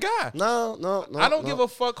still your guy. No. I don't give a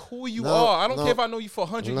fuck who you are. I don't care if I know you for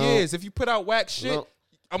 100 years. If you put out whack shit,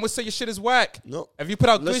 I'm going to say your shit is whack. No. If you put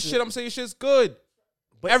out good shit, I'm going to say your shit's good.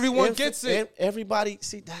 But everyone gets it. Everybody,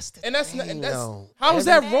 see, that's the thing, how is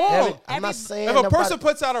that wrong? I'm not saying if a person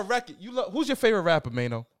puts out a record, who's your favorite rapper,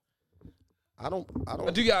 Mano? I don't. I who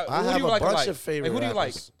have do you like a bunch of favorite who do you like?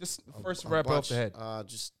 rappers. Just first rapper off the head.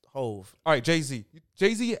 Just Hove. All right, Jay-Z.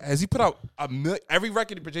 Jay-Z, has he put out every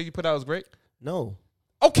record Jay-Z put out was great? No.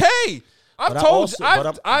 Okay.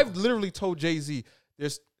 I've literally told Jay-Z,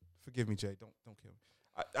 forgive me, Jay, don't kill me.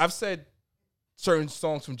 I've said certain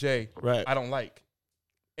songs from Jay I don't like.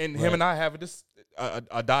 And him and I have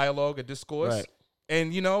a dialogue, a discourse. Right.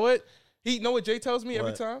 And you know what? You know what Jay tells me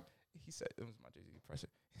every time? He said, it was my Jay-Z impression.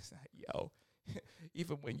 He said, yo,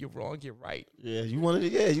 even when you're wrong, you're right. Yeah, you wanted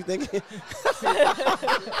it. Yeah, you think?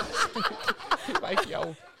 Like,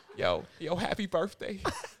 yo, happy birthday.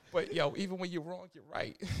 But yo, even when you're wrong, you're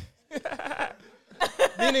right.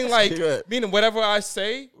 meaning whatever I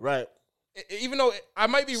say, right. Even though I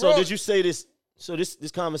might be wrong. So did you say this? So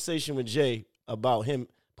this conversation with Jay about him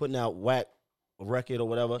putting out whack record or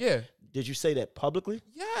whatever? Yeah. Did you say that publicly?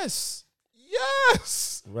 Yes.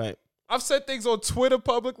 Right. I've said things on Twitter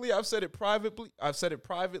publicly. I've said it privately. I think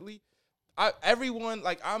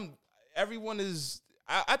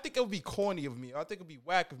it would be corny of me. I think it would be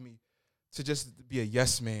whack of me to just be a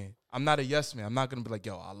yes man. I'm not a yes man. I'm not gonna be like,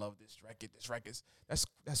 yo, I love this record. That's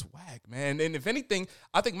whack, man. And if anything,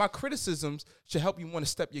 I think my criticisms should help you want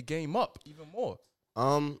to step your game up even more.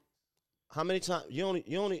 How many times you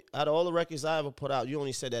only out of all the records I ever put out, you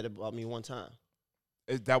only said that about me one time?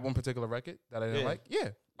 Is that one particular record that I didn't like? Yeah.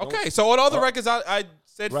 No. Okay. So all the other records I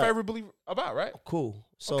said favorably about, right? Cool.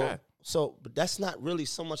 But that's not really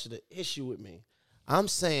so much of the issue with me. I'm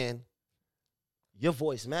saying your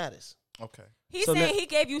voice matters. Okay. He's saying he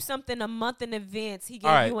gave you something a month in advance. He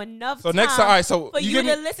gave you enough time for you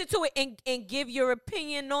to listen to it and give your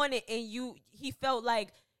opinion on it. And he felt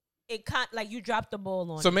like it like you dropped the ball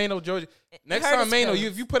on it. So, Mano, Georgia, next time, Mano,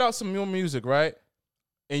 if you put out some new music, right,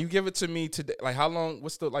 and you give it to me today, like how long,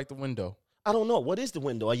 what's the window? I don't know. What is the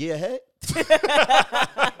window? A year ahead?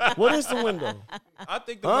 What is the window? I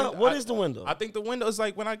think what is the window? I think the window is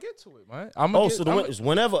like when I get to it, man. So the window is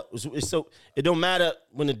whenever. So it don't matter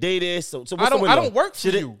when the date is. So what's I don't work for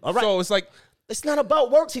you. All right. So it's like. It's not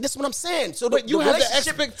about work. See, that's what I'm saying. So but you have the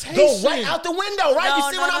expectation. Go right out the window, right? You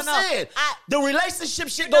see what I'm saying? The relationship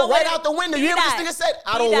shit go right out the window. You hear what this nigga said?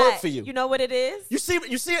 I don't work for you. You know what it is? You see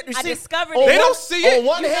it? I discovered it. They don't see it. On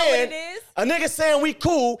one hand, a nigga saying we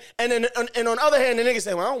cool, and then and on the other hand, the nigga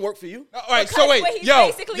saying, well, I don't work for you. All right, so wait, yo,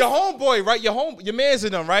 your homeboy, right? Your man's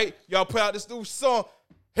in them, right? Y'all put out this new song.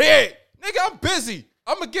 Hey, nigga, I'm busy.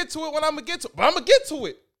 I'm going to get to it when I'm going to get to it. But I'm going to get to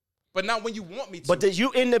it. But not when you want me to. But that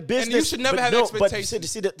you in the business. And you should never have expectations.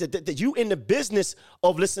 But see, that you in the business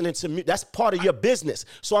of listening to music. That's part of your business.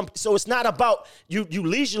 So it's not about you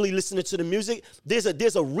leisurely listening to the music. There's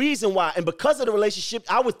a reason why. And because of the relationship,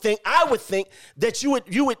 I would think that you would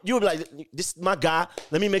be like, this is my guy.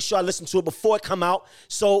 Let me make sure I listen to it before it come out.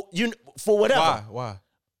 So for whatever. Why?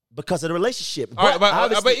 Because of the relationship. All right, all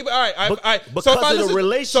right. Because of the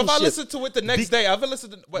relationship. So if I listen to it the next day, I've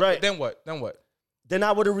listened to it. Then what? Then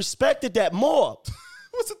I would have respected that more.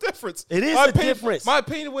 What's the difference? It is a difference. My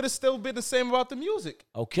opinion would have still been the same about the music.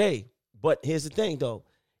 Okay, but here's the thing, though.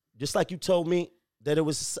 Just like you told me that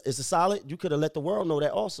it's a solid, you could have let the world know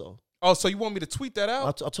that also. Oh, so you want me to tweet that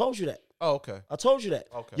out? I told you that. Oh, okay. I told you that.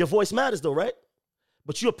 Okay. Your voice matters, though, right?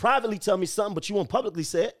 But you'll privately tell me something, but you won't publicly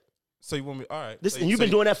say it. So you want me? All right. And you've been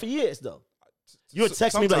doing that for years, though. You would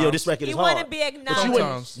text me like, yo, this record is hard. You want to be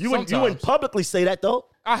acknowledged. You wouldn't publicly say that, though.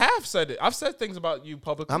 I have said it. I've said things about you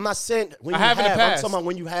publicly. I'm not saying when I have in the past. I'm talking about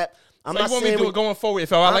when you have. I'm not you want saying me to do it going forward.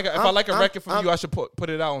 If I like a record from you, I should put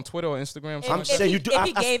it out on Twitter or Instagram. I'm saying you do.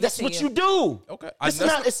 That's what you do. Okay.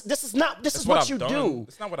 This is what you do.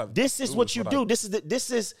 It's not what I've. This is what you do. This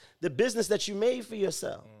is the business that you made for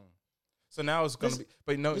yourself. So now it's gonna be.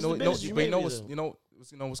 But you know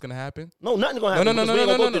what's gonna happen? No, nothing's gonna happen.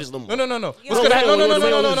 No.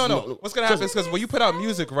 What's gonna happen is because when you put out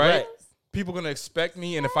music, right? People gonna expect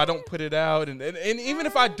me, and if I don't put it out, and even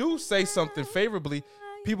if I do say something favorably,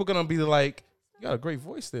 people gonna be like, "You got a great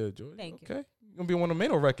voice there, Joy." Thank you. You're gonna be on one of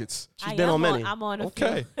Mano records. She's been on many. I'm on a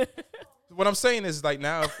few. What I'm saying is like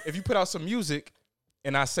now, if you put out some music,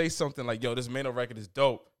 and I say something like, "Yo, this Mano record is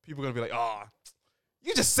dope," people gonna be like, "Oh,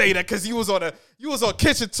 you just say that because you was on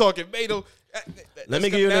Kitchen Talk and Mano." Let me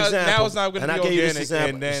give you an example. Now it's not gonna be organic,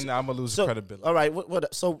 and then I'm gonna lose credibility. All right,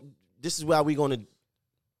 so this is why we gonna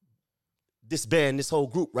disband this whole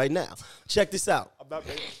group right now. Check this out.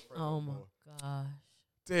 Oh my gosh.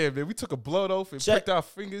 Damn, man, we took a blood oath and Check- pricked our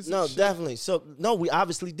fingers. No, and shit. definitely. So no, we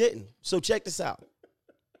obviously didn't. So check this out.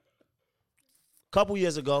 A couple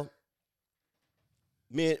years ago,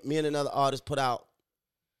 me and another artist put out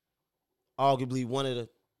arguably one of the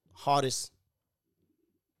hardest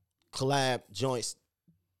collab joints.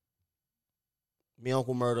 Me,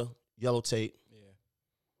 Uncle Murder, Yellow Tape. Yeah.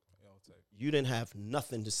 Yellow Tape. You didn't have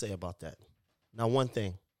nothing to say about that. Not one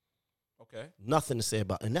thing. Okay. Nothing to say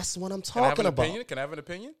about. And that's what I'm Can I have talking an about. opinion? Can I have an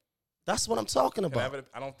opinion? That's what I'm talking Can I have about.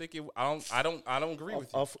 I don't think it. I don't agree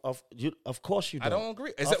with you. Of course you don't. I don't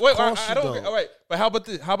agree. Is Of it, wait, course I you don't don't. agree. All right, but how about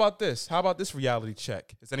this? How about this? How about this reality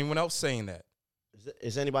check? Is anyone else saying that?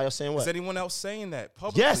 Is anybody else saying what? Is anyone else saying that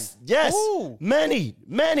publicly? Yes. Who? Many.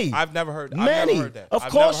 I've never heard. Many. I've never heard that. Of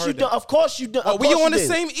I've course never you heard don't. that. Of course you don't. Oh, Of we course on the you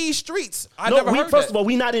same E streets. I No, never heard first that. of all,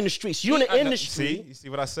 we not in the streets. You're in the industry. See, you see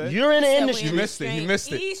what I said? You're in the So we industry. You missed it. You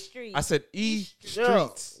missed it. E Street. I said E Yeah.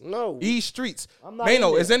 streets. No. E streets. I'm not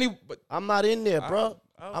Mano, in is there. any? But, I'm not in there, bro.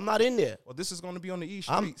 I'm not in there. well, this is going to be on the E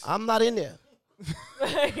I'm streets. not in there.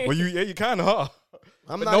 Well, you kind of are.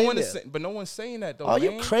 I'm But not no in one there. is. But no one's saying that though. Are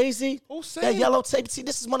you man. crazy? Who's That saying Yellow Tape. See,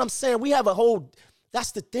 this is what I'm saying. We have a whole.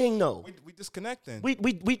 That's the thing, though. We disconnecting. We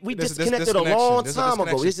There's disconnected a long time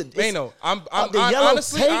ago. Mano, I'm the Yellow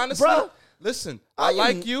honestly, Tape, honestly, bruh. listen, Are I you-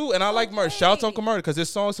 like you and I like Murder. Shout out to Uncle Murder because there's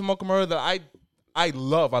songs from Uncle Murder that I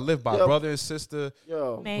love. I live by. Yo. Brother and sister.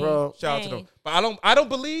 Yo, Man. bro. Shout out to Hey. them. But I don't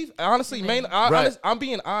believe, honestly, man, Right. I'm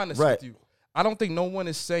being honest Right. with you. I don't think no one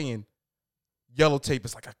is saying Yellow Tape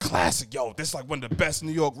is like a classic. Yo, this is like one of the best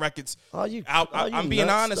New York records. Are you? I'm being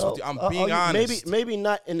honest with you. I'm being honest. Maybe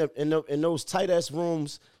not in those tight ass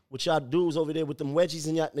rooms with y'all dudes over there with them wedgies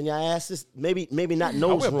in your asses. Maybe not in I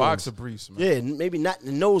those wear rooms. boxer briefs, man. Yeah, maybe not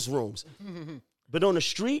in those rooms. But on the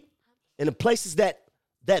street, in the places that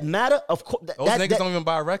matter, of course. Those niggas don't even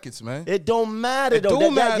buy records, man. It don't matter It though. do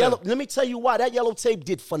That matter. Yellow, let me tell you why that Yellow Tape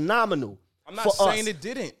did phenomenal. I'm not for saying us. it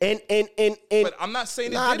didn't. And But I'm not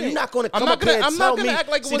saying it nah, didn't. you're not going to I'm come not up gonna- here and I'm tell not gonna me. act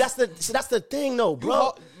like it see, was- that's the thing, though,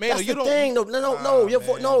 bro. Man, that's you the don't- thing, though. No,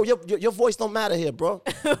 man. your voice don't matter here, bro.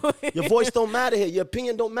 Your voice don't matter here. Your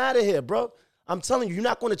opinion don't matter here, bro. I'm telling you, you're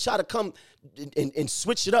not going to try to come and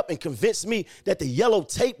switch it up and convince me that the Yellow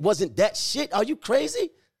Tape wasn't that shit. Are you crazy?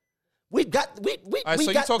 We got right, so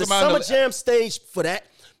you got talking the about Summer the- Jam stage for that.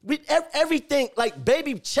 Everything like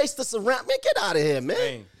Baby chased us around. Man, get out of here,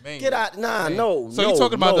 man. Man. Get out. Nah, Man. no. So no, you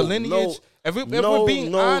talking about no, the lineage? No, If we're no,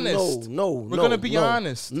 being no, honest, no, we're gonna be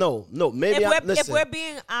honest. No, maybe if listen. we're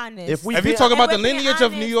being honest, If we If you being- talking about the If we're being lineage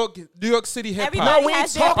of honest, New York City hip everybody- hop, no, we ain't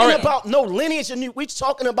has their talking opinion. about no lineage. We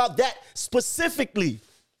talking about that specifically.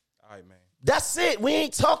 all right, man. That's it. We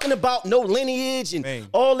ain't talking about no lineage and Man.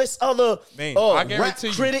 all this other Man, rap I guarantee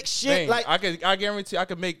you, critic shit. man, Like I guarantee I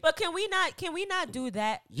could make. But can we not do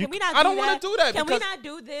that? You- Can we not? I don't wanna do that Can we because- not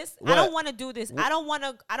do this? What? I don't want to do this. I don't want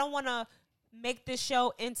to make this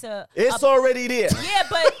show into. it's already there. Yeah,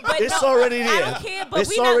 but It's no, already I there. don't care. But It's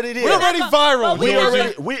we not- already there. we're We're not already go- viral, but we We not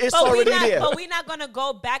already- gonna- we- it's but we already not- there. But we're not gonna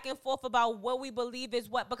go back and forth about what we believe is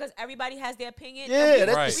what because everybody has their opinion. Yeah, and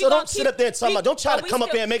we- Right. so don't sit up there and talk about. Don't try to but we come up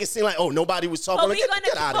still- here and make it seem like nobody was talking. But Like, we gonna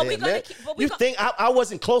get keep- out but of we here, gonna man. keep- but we You gon- think I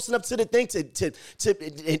wasn't close enough to the thing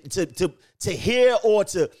to hear or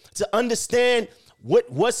to understand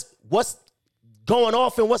what's going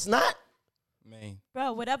off and what's not? Man,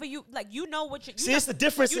 Bro, whatever you like, you know what you. See, it's the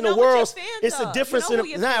difference you in the know what your world. fans It's a are. difference You know in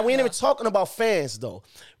who your nah. fans We ain't even are. talking about fans though.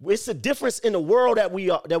 It's a difference in the world that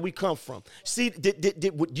we come from. See,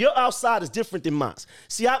 your outside is different than mine.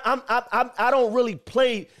 See, I don't really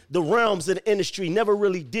play the realms of the industry. Never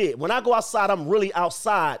really did. When I go outside, I'm really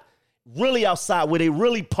outside where they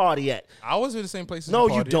really party at. I was in the same place. As No,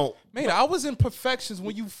 the you party. don't. Man, I was in Perfections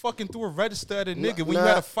when you fucking threw a register at a nigga when you Nah.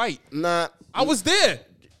 had a fight. Nah, I was there.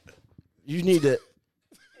 you need to.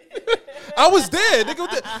 I was there,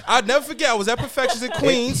 nigga. I'd never forget. I was at Perfections in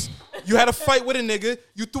Queens. You had a fight with a nigga.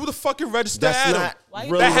 You threw the fucking register That's at not him. Why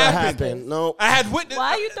you really That what happened. happened. No, I had witness. Why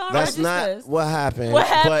are you throwing that's registers? not what happened. What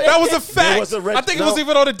happened? But That was a fact. was a I think it was no.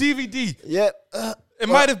 even on the DVD. yeah. It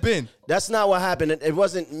might have been. That's not what happened. It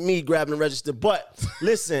wasn't me grabbing the register. But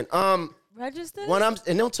listen, Registers? when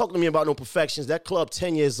and don't talk to me about no Perfections. That club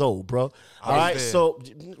 10 years old, bro. All right, there. so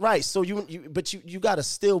so you gotta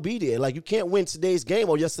still be there. Like you can't win today's game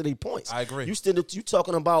or yesterday's points. I agree. You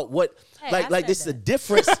talking about what? Hey, I like said this is a that.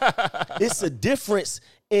 difference. It's a difference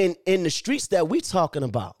in the streets that we talking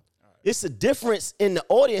about. It's a difference in the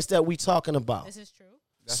audience that we talking about. This is true.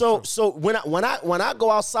 So when I go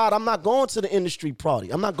outside, I'm not going to the industry party.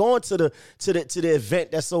 I'm not going to the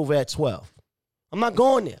event that's over at 12. I'm not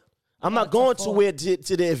going there. I'm not going to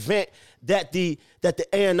the event that the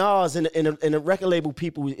A&Rs and the record label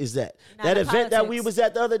people is at. Not That the event that we politics. was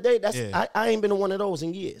at the other day, Yeah. I ain't been to one of those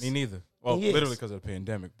in years. Me neither. Well, In years. literally because of the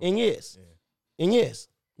pandemic. Bro. In years. In years.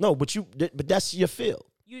 No, but that's your field.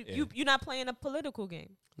 You're not playing a political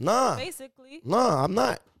game, Nah. basically. Nah, I'm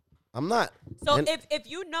not. So And- if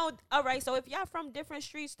you know, all right. So if y'all from different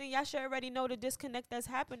streets, then y'all should already know the disconnect that's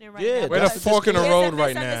happening right Yeah, now. We're at a That's- fork in the There's a road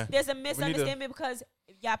right now. There's a We need misunderstanding because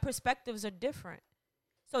y'all perspectives are different.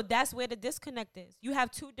 So that's where the disconnect is. You have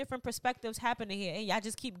two different perspectives happening here, and y'all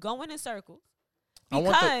just keep going in circles.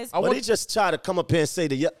 Because But he just try to come up here and say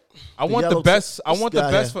I want the best. I want the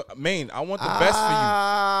best for Maine. I want the best for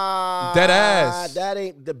you. Dead ass. That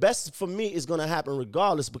ain't the best for me is gonna happen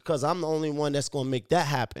regardless because I'm the only one that's gonna make that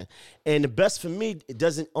happen. And the best for me, it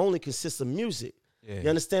doesn't only consist of music. Yeah. You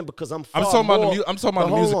understand? Because I'm far talking about the more, I'm talking about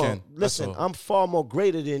but the music hold on. end. That's Listen, all. I'm far more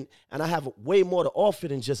greater than, and I have way more to offer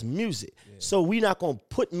than just music. So we not gonna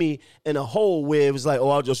put me in a hole where it was like,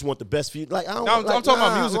 oh, I just want the best for you. Like I don't. No, I'm talking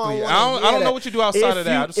about musically. I don't know what you do outside of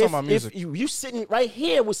that. I'm just talking about music. If you sitting right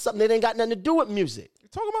here with something that ain't got nothing to do with music. You're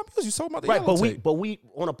talking about music. You're talking about the Right, yellow tape. but we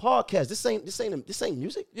on a podcast. This ain't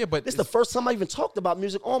music. Yeah, but this is the first time I even talked about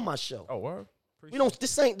music on my show. Oh, word. We don't.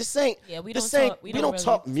 This ain't. Yeah, we this don't ain't. talk- we We don't don't really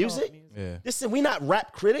talk talk music. music. Yeah. This we not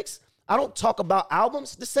rap critics. I don't talk about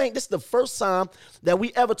albums. This is the first time that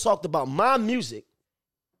we ever talked about my music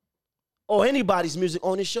or anybody's music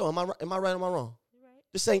on this show. Am I right or am I wrong?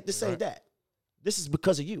 This ain't that. This is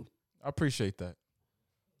because of you. I appreciate that.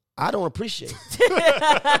 I don't appreciate it.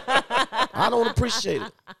 I don't appreciate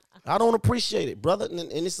it. I don't appreciate it, brother.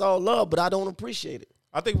 And it's all love, but I don't appreciate it.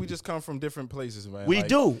 I think we just come from different places, man. We Like,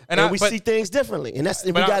 do, and we see things differently, and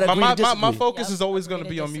we but got to agree to disagree. my focus Yep, is always agree going to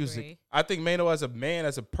to be on disagree. music. I think Mano as a man,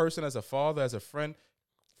 as a person, as a father, as a friend.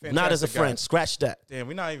 Not as a fantastic friend. guy. Scratch that. Damn,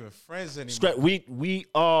 we're not even friends anymore. We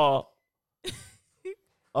are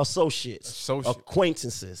associates, Associate.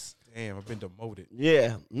 acquaintances. Damn, I've been demoted.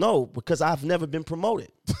 Yeah, no, because I've never been promoted.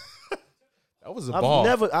 That was a ball.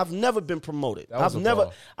 I've never been promoted. That was I've a never.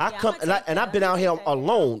 ball. I Yeah, come I'ma take and that. I've been out here I'ma take that.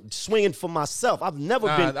 alone, swinging for myself. I've never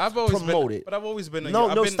been I've always promoted. but I've always been.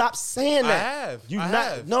 No, stop saying that. I have. You I not.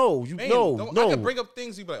 have. No, you Man, no. I can bring up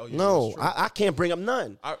things you be like, oh yeah, No, that's true. I can't bring up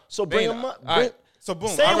none. So bring Man, them up. all right. So boom.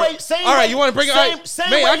 Same all way. right. Same All right, way- you want to bring it? All right.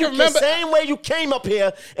 Same Man, way I you can remember. Same way you came up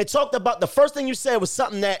here and talked about the first thing you said was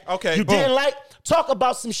something that Okay, you boom. didn't like. Talk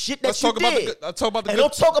about some shit that Let's you talk about the did. good. Talk about the And good.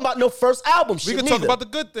 don't talk about no first album shit We can neither. talk about the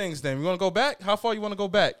good things then. You want to go back? How far you want to go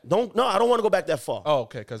back? No, I don't want to go back that far. Oh,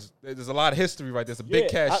 okay, because there's a lot of history right there. There's a big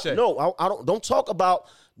cash check. No, I don't talk about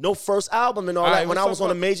no first album and all All that. right, When let's I was talk on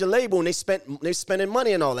a about- major label and they spending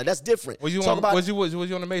money and all that. That's different. Was you Talk on? about Was you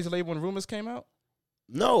on the major label when Rumors came out?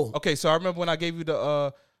 no? Okay, so I remember when I gave you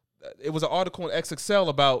the. It was an article in XXL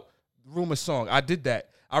about Rumors song. I did that.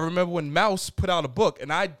 I remember when Mouse put out a book,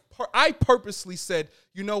 and I purposely said,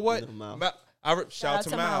 you know what? Mouse. Shout out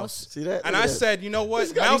to Mouse. See that? And Look I at that. said, you know what?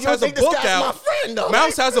 This guy- Mouse you don't has a think this book guy's out. my friend, though,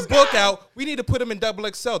 Mouse right? has a This book guy. out. We need to put him in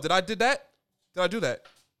XXL. Did I do that? Did I do that?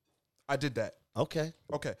 I did that. Okay.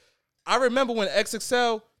 Okay. I remember when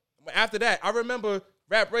XXL, after that, I remember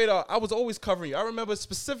Rap Radar, I was always covering you. I remember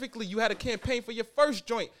specifically you had a campaign for your first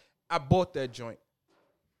joint. I bought that joint.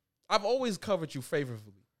 I've always covered you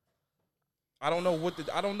favorably. I don't know what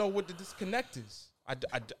the disconnect is. I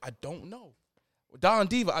don't know. Don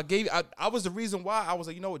Diva, I was the reason why I was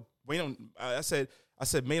like, you know what, I said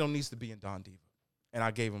Mano needs to be in Don Diva. And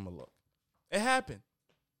I gave him a look. It happened.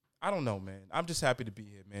 I don't know, man. I'm just happy to be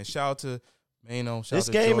here, man. Shout out to Mano. Shout This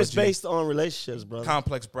out to game is Georgie. based on relationships, brother.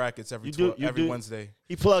 Complex brackets every You do. Wednesday.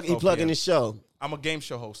 He plugging 12 his show. I'm a game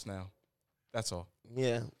show host now. That's all.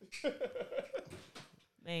 Yeah.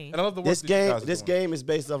 Man. And I love the work This that you guys are this doing. game is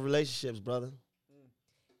based off relationships, brother.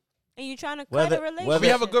 And you trying to cut Whether- a relationship? whether- We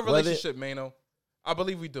have a good Whether- relationship, Mano. I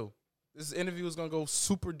believe we do. This interview is gonna go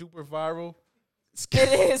super duper viral. It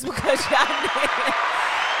is because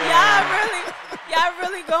y'all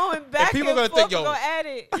really going back people and gonna forth think, yo, go at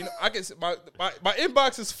it. You know, I can my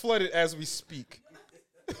inbox is flooded as we speak.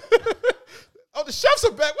 Oh, the chefs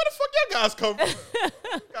are back. Where the fuck y'all guys come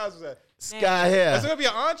from? guys was at? Sky Is it here. gonna be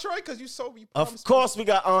an entree? Because you Of promised course, we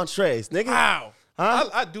got entrees, nigga. Wow. Huh?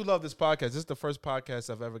 I do love this podcast. This is the first podcast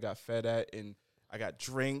I've ever got fed at, and I got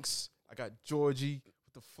drinks. I got Georgie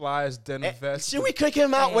with the flyest denim vest. Should we kick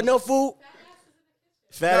him out with no food?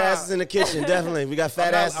 Fat Nah. asses in the kitchen, definitely. We got fat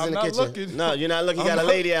I'm not- asses I'm in the not kitchen. looking. No, you're not looking. You I'm got a not-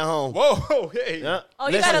 lady at home. Whoa, hey. Yeah. Oh,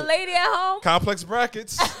 you got a Listen, lady at home? Complex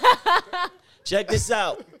brackets. check this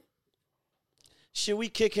out. Should we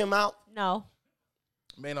kick him out No.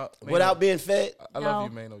 Mano, without being fed? I love No.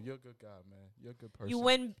 you, Mano. You're a good guy, man. You're a good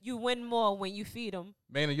person. You win more when you feed them.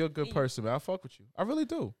 Mano, you're a good person, man. I fuck with you. I really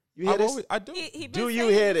do. You hear this? I do. He been Do you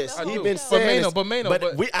saying hear this this? the He whole been show. saying this. But Mano,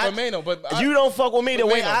 you don't fuck with me the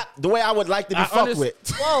way I would like to be fucked with.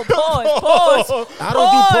 Whoa, pause. I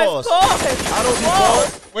don't do pause. Pause. I don't do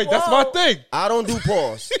pause. Wait, that's my thing. I don't do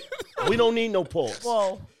pause. We don't need no pause.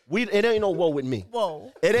 Whoa. It ain't no woe with me.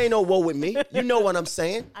 Whoa. It ain't no woe with me. You know what I'm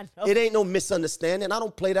saying. I know. It ain't no misunderstanding. I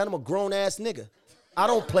don't play that. I'm a grown ass nigga. I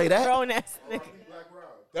don't play that. Grown ass nigga.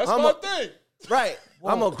 That's I'm my a- thing. Right.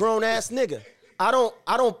 I'm a grown ass nigga. I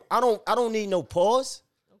don't need no pause.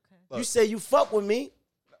 Okay. You say you fuck with me,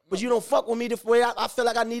 but you don't fuck with me the way I feel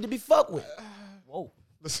like I need to be fucked with. Whoa.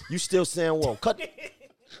 You still saying whoa. Cut.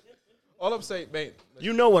 All I'm saying, man.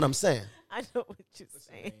 You know what I'm saying. I know what you're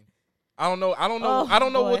saying. I don't know. Oh, I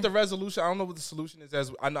don't know boy. what the resolution. I don't know what the solution is.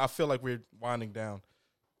 As I feel like we're winding down.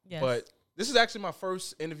 Yes. But this is actually my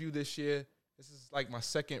first interview this year. This is like my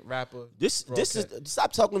second rapper. This broadcast. is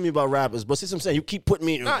stop talking to me about rappers. But see what I'm saying, you keep putting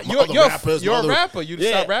me. Nah, my you're other rappers, a my other- rapper. You Yeah.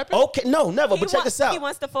 stop rapping. Okay, no, never. But check this out. He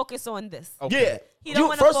wants to focus on this. Okay. Yeah. He don't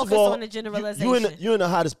wanna first focus of all, on the generalization. You in the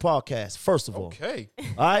hottest podcast. First of all, Okay.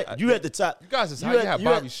 all right. You at the top. You guys is You how you had- have you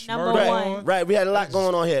had- Bobby Number Schmurda one. on. Right. We had a lot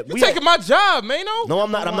going on here. You're taking my job, Mano. No,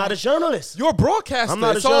 I'm not. I'm not a journalist. You're a broadcaster. I'm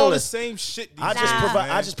not a It's all the journalist. same shit. These I just days, provide.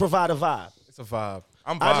 man. I just provide a vibe. It's a vibe.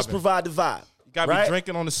 I'm vibing. I just provide the vibe. You got right? me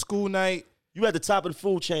drinking on the school night. You at the top of the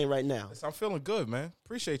food chain right now. I'm feeling good, man.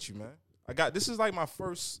 Appreciate you, man. This is like my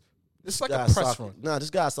first. This is like Guy's a press run. Nah, this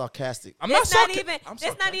guy's sarcastic. I'm It's not sarca- even. I'm It's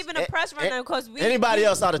not sarcastic. even a press run because we. Anybody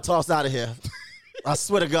else I'd have tossed out of here. I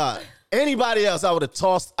swear to God. Anybody else I would have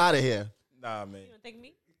tossed out of here. Nah, man. You gonna thank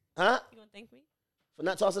me? Huh? You gonna thank me? For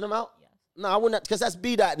not tossing them out? Yes. No, I wouldn't, because that's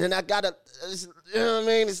B-Dot. And then I got to, you know what I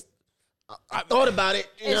mean? I thought about it.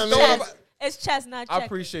 You know It's what I mean? chess. It's chess, not I checkers.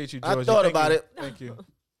 appreciate you, I Georgie. thought Thank about you. it. Thank you.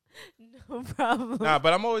 No problem. Nah,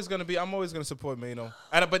 but I'm always gonna support Mano.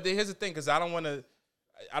 But here's the thing, because I don't want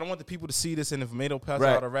the people to see this and if Mano passes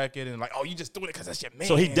Right. out a record and like, oh, you just doing it because that's your man.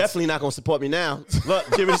 So he definitely not going to support me now. Look,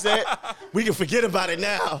 see what he said? We can forget about it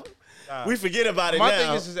now. We forget about it My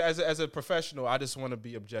now. thing is as a professional, I just want to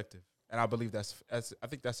be objective, and I believe I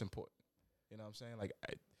think that's important. You know what I'm saying? Like,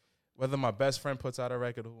 whether my best friend puts out a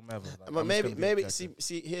record or whomever. Like, but I'm just maybe, gonna be objective.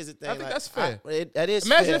 see, here's the thing. I think like, that's fair. That is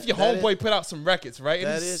Imagine fair. if your That homeboy is- put out some records, right? And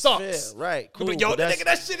That it is sucks. fair. Right, You'll cool. be like, yo, but that's- nigga,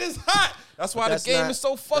 that shit is hot. That's why the that's game not- is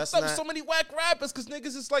so fucked that's up. not- So many whack rappers, because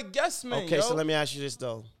niggas is like, yes, man. Okay, yo. so let me ask you this,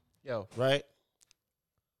 though. Yo, Right?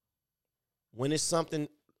 When it's something,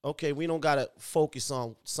 okay, we don't got to focus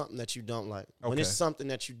on something that you don't like. When it's Okay. something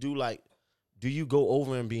that you do like, do you go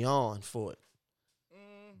over and beyond for it?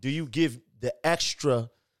 Do you give the extra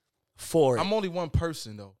for it? I'm only one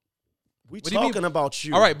person though. We what do you mean- talking about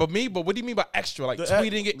you. All right, but what do you mean by extra? Like The-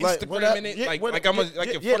 tweeting it, like, Instagramming it, yeah, like what- I'm yeah, like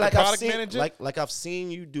a yeah, fucking like product I've seen, manager. Like I've seen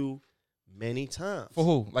you do many times. For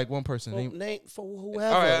who? Like one person. For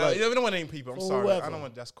whoever. All right, like, you don't want to name people. I'm for sorry. whoever. I don't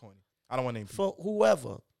want. That's corny. I don't want to name people. for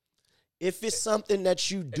whoever. If it's something that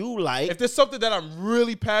you do like, If there's something that I'm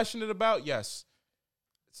really passionate about, yes.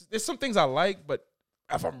 There's some things I like, but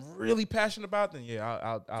if I'm really passionate about, then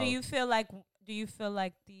yeah, I'll Do you feel like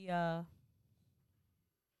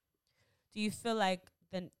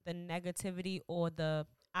the the negativity or the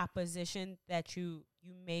opposition that you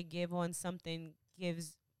may give on something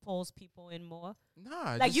pulls people in more?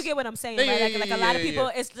 Nah, Like you get what I'm saying, Yeah, right? yeah, Like yeah, a lot of yeah, people,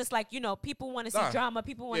 yeah. it's just like, people want to see Nah. drama,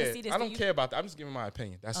 people want to see this. I don't care about that. I'm just giving my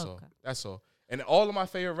opinion. That's all. Okay. That's all. And all of my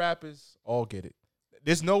favorite rappers all get it.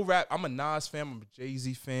 There's no rap. I'm a Nas fan. I'm a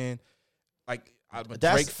Jay-Z fan. Like I'm a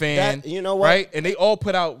That's- Drake fan. that- you know what? Right? And they all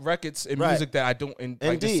put out records and Right. music that I don't. And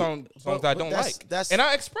like the Indeed. songs But- that I but don't that's- like. that's- And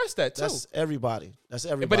I express that too. that's everybody. That's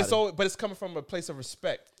everybody. But it's coming from a place of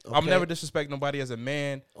respect. I'm Okay. never disrespect nobody as a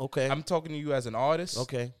man. okay. I'm talking to you as an artist.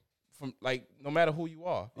 Okay. From like no matter who you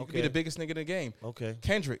are, you could be Okay. the biggest nigga in the game. Okay.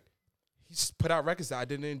 Kendrick, he's put out records that I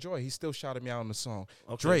didn't enjoy. He still shouted me out on the song.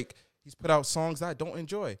 Okay. Drake, he's put out songs that I don't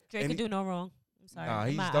enjoy. Drake And can do no wrong. I'm sorry. Nah,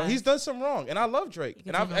 In my he's eyes. done some wrong, and I love Drake, He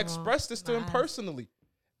can and do I've no wrong. expressed this to In him my eyes. personally.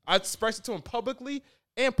 I expressed it to him publicly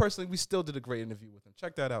and personally. We still did a great interview with him.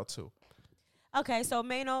 Check that out too. Okay, so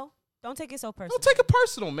Mano, don't take it so personal. Don't take it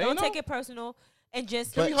personal, man. Don't take it personal, and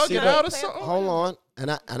just Can we But hug see, it but- out or something? Hold on, and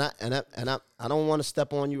I don't want to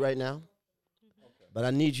step on you right now, but I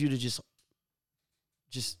need you to just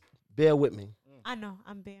bear with me. I know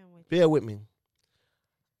I'm bearing with you. Bear with me.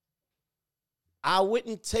 I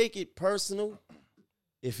wouldn't take it personal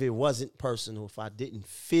if it wasn't personal, if I didn't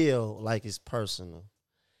feel like it's personal.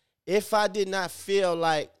 If I did not feel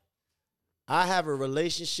like I have a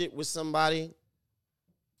relationship with somebody,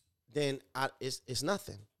 then it's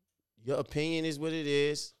nothing. Your opinion is what it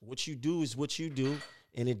is. What you do is what you do,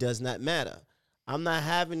 and it does not matter. I'm not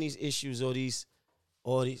having these issues or these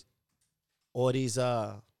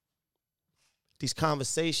these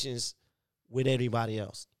conversations with everybody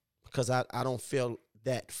else because I don't feel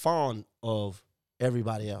that fond of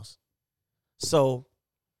everybody else. So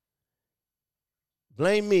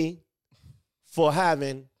blame me for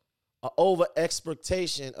having an over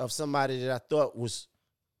expectation of somebody that I thought was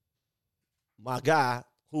my guy,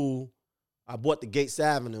 who I bought the Gates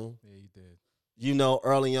Avenue. Yeah, you did. You know,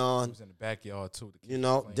 early He on. was in the backyard too. You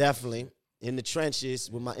know, definitely in the trenches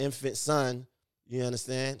with my infant son. You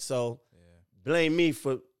understand? So blame me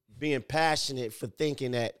for being passionate, for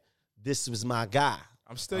thinking that this was my guy.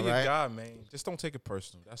 I'm still All your right? guy, man. Just don't take it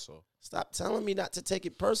personal. That's all. Stop telling me not to take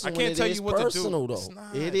it personal. I can't when tell it is you what to do. personal, though. It's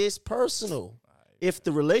not. It is personal. If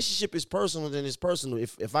the relationship is personal, then it's personal.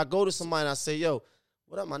 If I go to somebody and I say, yo,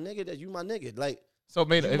 what up, my nigga? That you my nigga. Like, So,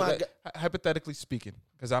 man, You my hypothetically speaking,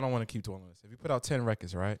 because I don't want to keep dwelling on this. If you put out 10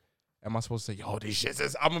 records, right? Am I supposed to say, yo, these shits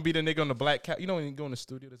is, I'm going to be the nigga on the black couch. You know when you go in the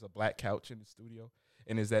studio, there's a black couch in the studio,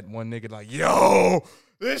 and there's that one nigga like, yo,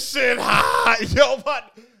 this shit hot. Yo,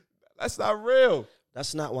 but that's not real.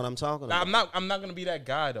 that's not what I'm talking about. I'm not going to be that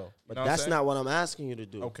guy, though. But that's not what I'm asking you to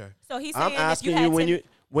do. Okay. So he's saying I'm asking if you, you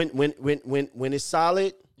had when it's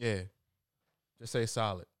solid, Yeah. Just say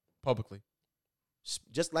solid publicly.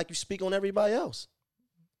 just like you speak on everybody else.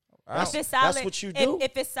 if it's solid, That's what you do.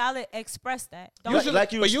 If it's solid, express that. Don't Usually-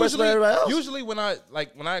 like you express with everybody else. Usually when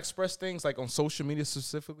I express things like on social media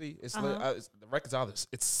specifically, it's, it's the record's out.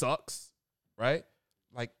 It sucks, right?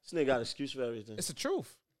 Like This nigga got an excuse for everything. it's the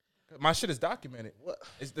truth. My shit is documented. What?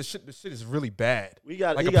 It's the shit is really bad. We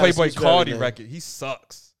got like he a got Playboy excuse for Cardi everything. record. He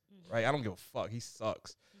sucks, right? I don't give a fuck. He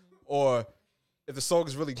sucks. Or if the song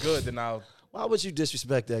is really good, then I'll. Why would you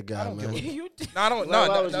disrespect that guy, don't man? give a- you No, I don't. Why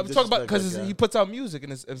No, would you I'm talking about disrespect because that guy? he puts out music,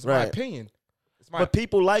 and it's my Right. opinion. It's my. But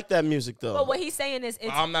people like that music though. But what he's saying is, it's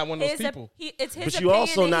I'm not one of those his op- people. it's his But you opinion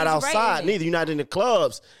also and not he's outside writing it. neither. You're not in the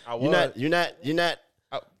clubs. I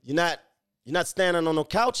You're not standing on no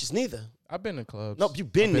couches neither. I've been in clubs. Nope,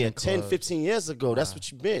 you've been I've there in 10, clubs. 15 years ago. That's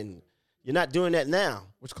what you've been. You're not doing that now.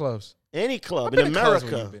 Which clubs? Any club I've in been clubs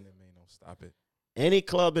where America. you've been in, man. Don't stop it. Any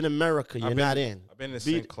club in America you're I've not been- in. I've been in the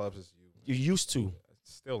Be- same clubs as you. You used to.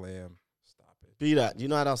 Still am. Stop it. Be that. You're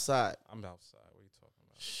not outside. I'm outside. What are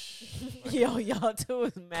you talking about? Yo, y'all two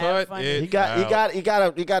is mad Cut funny. it.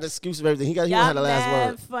 He got excuse of everything. He don't Y'all have the last mad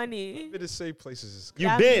word. funny. I've been in the same places as You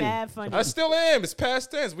Y'all been. mad funny. I still am. It's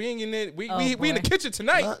past tense. We ain't in it. We Oh, in the boy. kitchen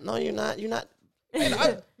tonight. No, you're not. You're not. Man,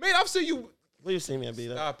 I've seen you. What you see me, B?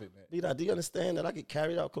 Stop it, man. B-Dot, do you understand that I get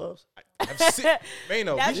carried out clubs? I've seen,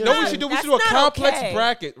 Mano, That's you know what we not- should do? We that's should do a not complex okay.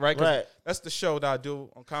 bracket, right? 'Cause Right. That's the show that I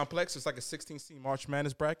do on Complex. It's like a 16-seed March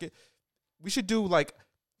Madness bracket. We should do like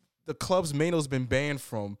the clubs Mano's been banned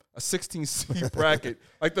from, a 16-seed bracket.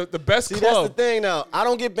 Like the best See, that's club. the thing now. I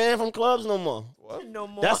don't get banned from clubs no more. No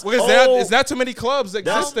more. That's Because old. there's not too many clubs that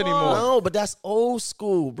exist No more. anymore. No, but that's old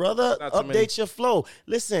school, brother. Not too many. Update your flow.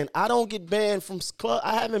 Listen, I don't get banned from club.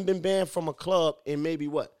 I haven't been banned from a club in maybe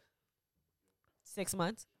what? 6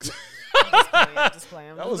 months. I'm just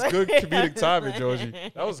playing. That was good comedic timing, Georgie.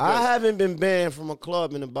 That was good. I haven't been banned from a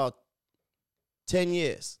club in about 10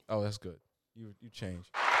 years. Oh, that's good. You changed.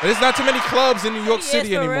 But there's not too many clubs in New York 10 years City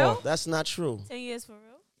for anymore. real? That's not true. 10 years for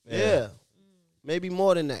real? Yeah. Maybe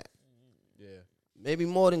more than that. Yeah. Maybe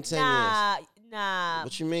more than 10 years. Nah.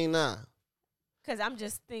 What you mean nah? Because I'm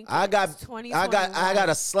just thinking. I got it's I got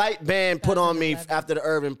a slight ban put on me 2011. after the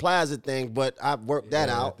Urban Plaza thing, but I worked that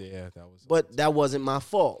out. Yeah, that was. But that wasn't my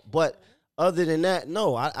fault. But other than that,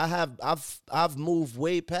 no, I've moved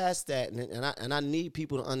way past that, and I need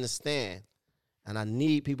people to understand, and I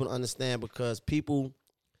need people to understand because people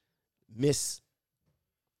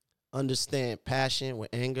misunderstand passion with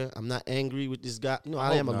anger. I'm not angry with this guy. No, I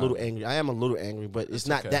hope am a not. little angry. I am a little angry, but it's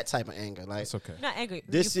not okay. that type of anger. Like It's okay. Not angry.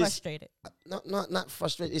 This you is- frustrated. not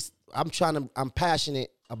frustrated. I'm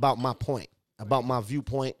passionate about my point, about my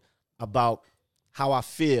viewpoint, about how I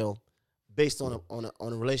feel based on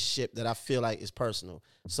a relationship that I feel like is personal.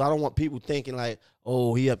 So I don't want people thinking like,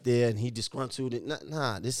 oh, he up there and he disgruntled.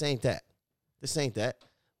 Nah, this ain't that. This ain't that.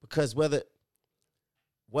 Because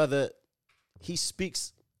whether he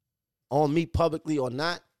speaks on me publicly or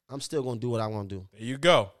not, I'm still gonna do what I want to do, There you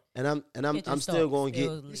go. and I'm Get your still stuff. gonna get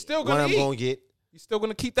You're still what gonna I'm eat. gonna get. You're still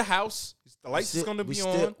gonna keep the house. The lights is gonna be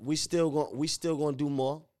on. We still gonna do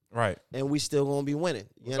more. Right. And we still gonna be winning.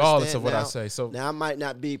 You Regardless understand? of what I Now- say. So Now I might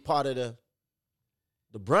not be part of the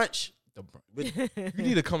brunch. you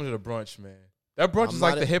need to come to the brunch, man. That brunch I'm is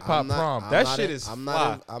like not the in- hip hop I'm not- prom. I'm That not shit in- is I'm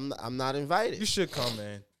fly. not. I'm not invited. You should come,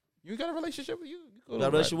 man. You got a relationship with you? Go to Got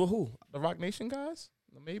a the relationship with who? Rock Nation guys?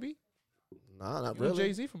 Maybe. Nah, not You and really.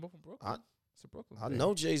 Jay-Z from Brooklyn. It's a Brooklyn. I thing.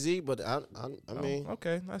 know Jay-Z, but I Oh, mean,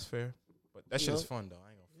 okay, that's fair. But that You shit is know? fun though. I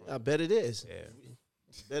ain't gonna I front. bet it is. Yeah.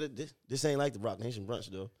 This ain't like the Rock Nation brunch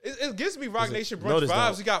though. It gives me Rock Nation no, brunch this vibes.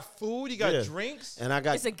 don't. You got food, you got drinks, And I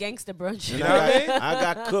got It's a gangster brunch. and You know what I mean? I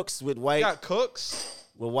got cooks with you white got cooks.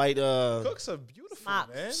 cooks Cooks are beautiful,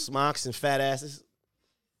 Smocks. man. smocks and fat asses.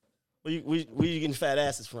 Where you getting fat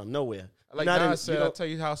asses from? Nowhere. Like Not Nas in- said, you know- I'll tell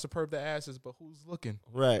you how superb the ass is, but who's looking?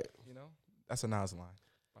 Right. You know, that's a Nas line,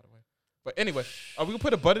 by the way. But anyway, are we gonna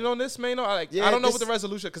put a button on this, man? I Yeah, don't know this- what the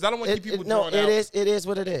resolution, because I don't want to keep people no, drawn out. it is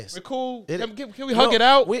what it is. We're cool. It- Can we hug it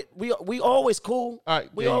out? We always cool. All right,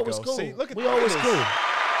 We there you always go. cool. See, look at we always this. cool.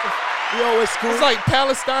 We always cool. It's like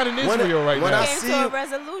Palestine and When Israel right when now. I Came see to a you-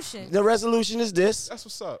 resolution. The resolution is this. That's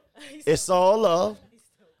what's up. It's all love.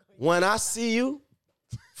 When I see you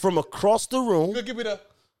from across the You room, gonna give me the?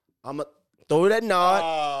 I'm going to throw that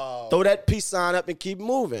nod, throw that peace sign up, and keep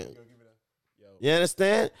moving. You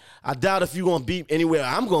understand? I doubt if you're going to be anywhere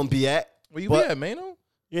I'm going to be at. Where you but be at, Mano?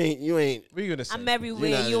 You ain't. What you gonna say? I'm everywhere.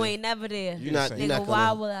 You're not- You ain't never there. You're not. Nigga, You're not why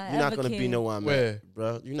gonna. would I You're not ever gonna be care? nowhere I'm Where? at,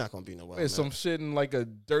 bro. You're not gonna be nowhere. I'm There's some at. shit in like a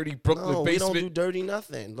dirty Brooklyn No, we basement. don't do dirty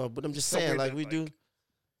nothing. No, but I'm just saying, Somewhere like we that, do. like-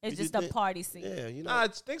 It's We just did a that. party scene. Yeah, you know. Nah,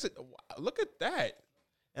 it's things. Look at that.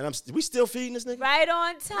 And we still feeding this nigga. Right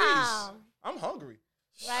on Please. time. I'm hungry.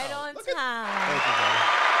 Right Wow, on look at- time. Thank you,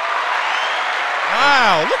 brother.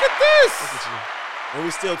 Wow, look at this. Look at you. And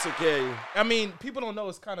we still took care of you. I mean, people don't know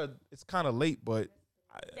it's kind of late, but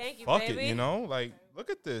Thank you, fuck baby. it, you know. Like, look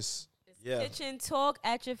at this. Yeah. Kitchen talk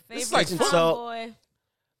at your favorite is like time, so- boy.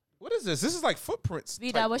 What is this? This is like footprints.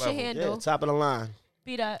 B type dot, what's your level. handle? Yeah, top of the line.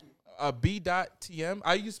 B dot. B.TM.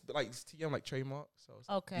 I use like TM like trademark. So it's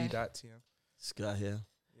Okay. B.TM. Scott here.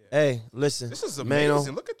 Hey, listen. This is Mano,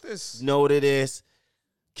 amazing. Look at this. you know what it is.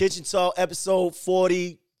 Kitchen Talk episode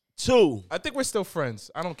 42. I think we're still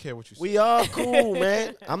friends. I don't care what you say. We are cool,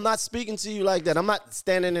 man. I'm not speaking to you like that. I'm not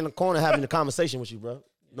standing in the corner having a conversation with you, bro.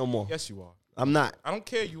 No more. Yes, you are. I'm not. I don't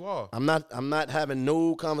care. You are. I'm not having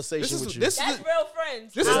no conversation This is with you. this That's is real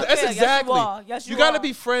friends. this I is don't that's care. exactly. Yes, you are. Yes, you you gotta are.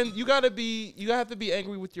 be friend. You have to be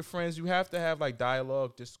angry with your friends. You have to have like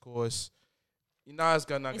dialogue, discourse. You're not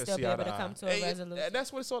gonna And see still be eye able to to come eye. to a resolution. And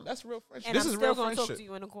that's what it's all. That's real friendship. And This I'm is still real gonna talk friendship. to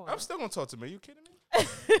you in the corner. I'm still gonna talk to me. You kidding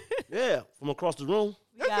me? Yeah, from across the room.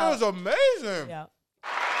 We That out. girl's amazing. Yeah.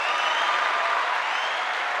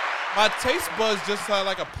 My taste buds just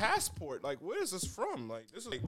like a passport. Like, where is this from? Like, this is like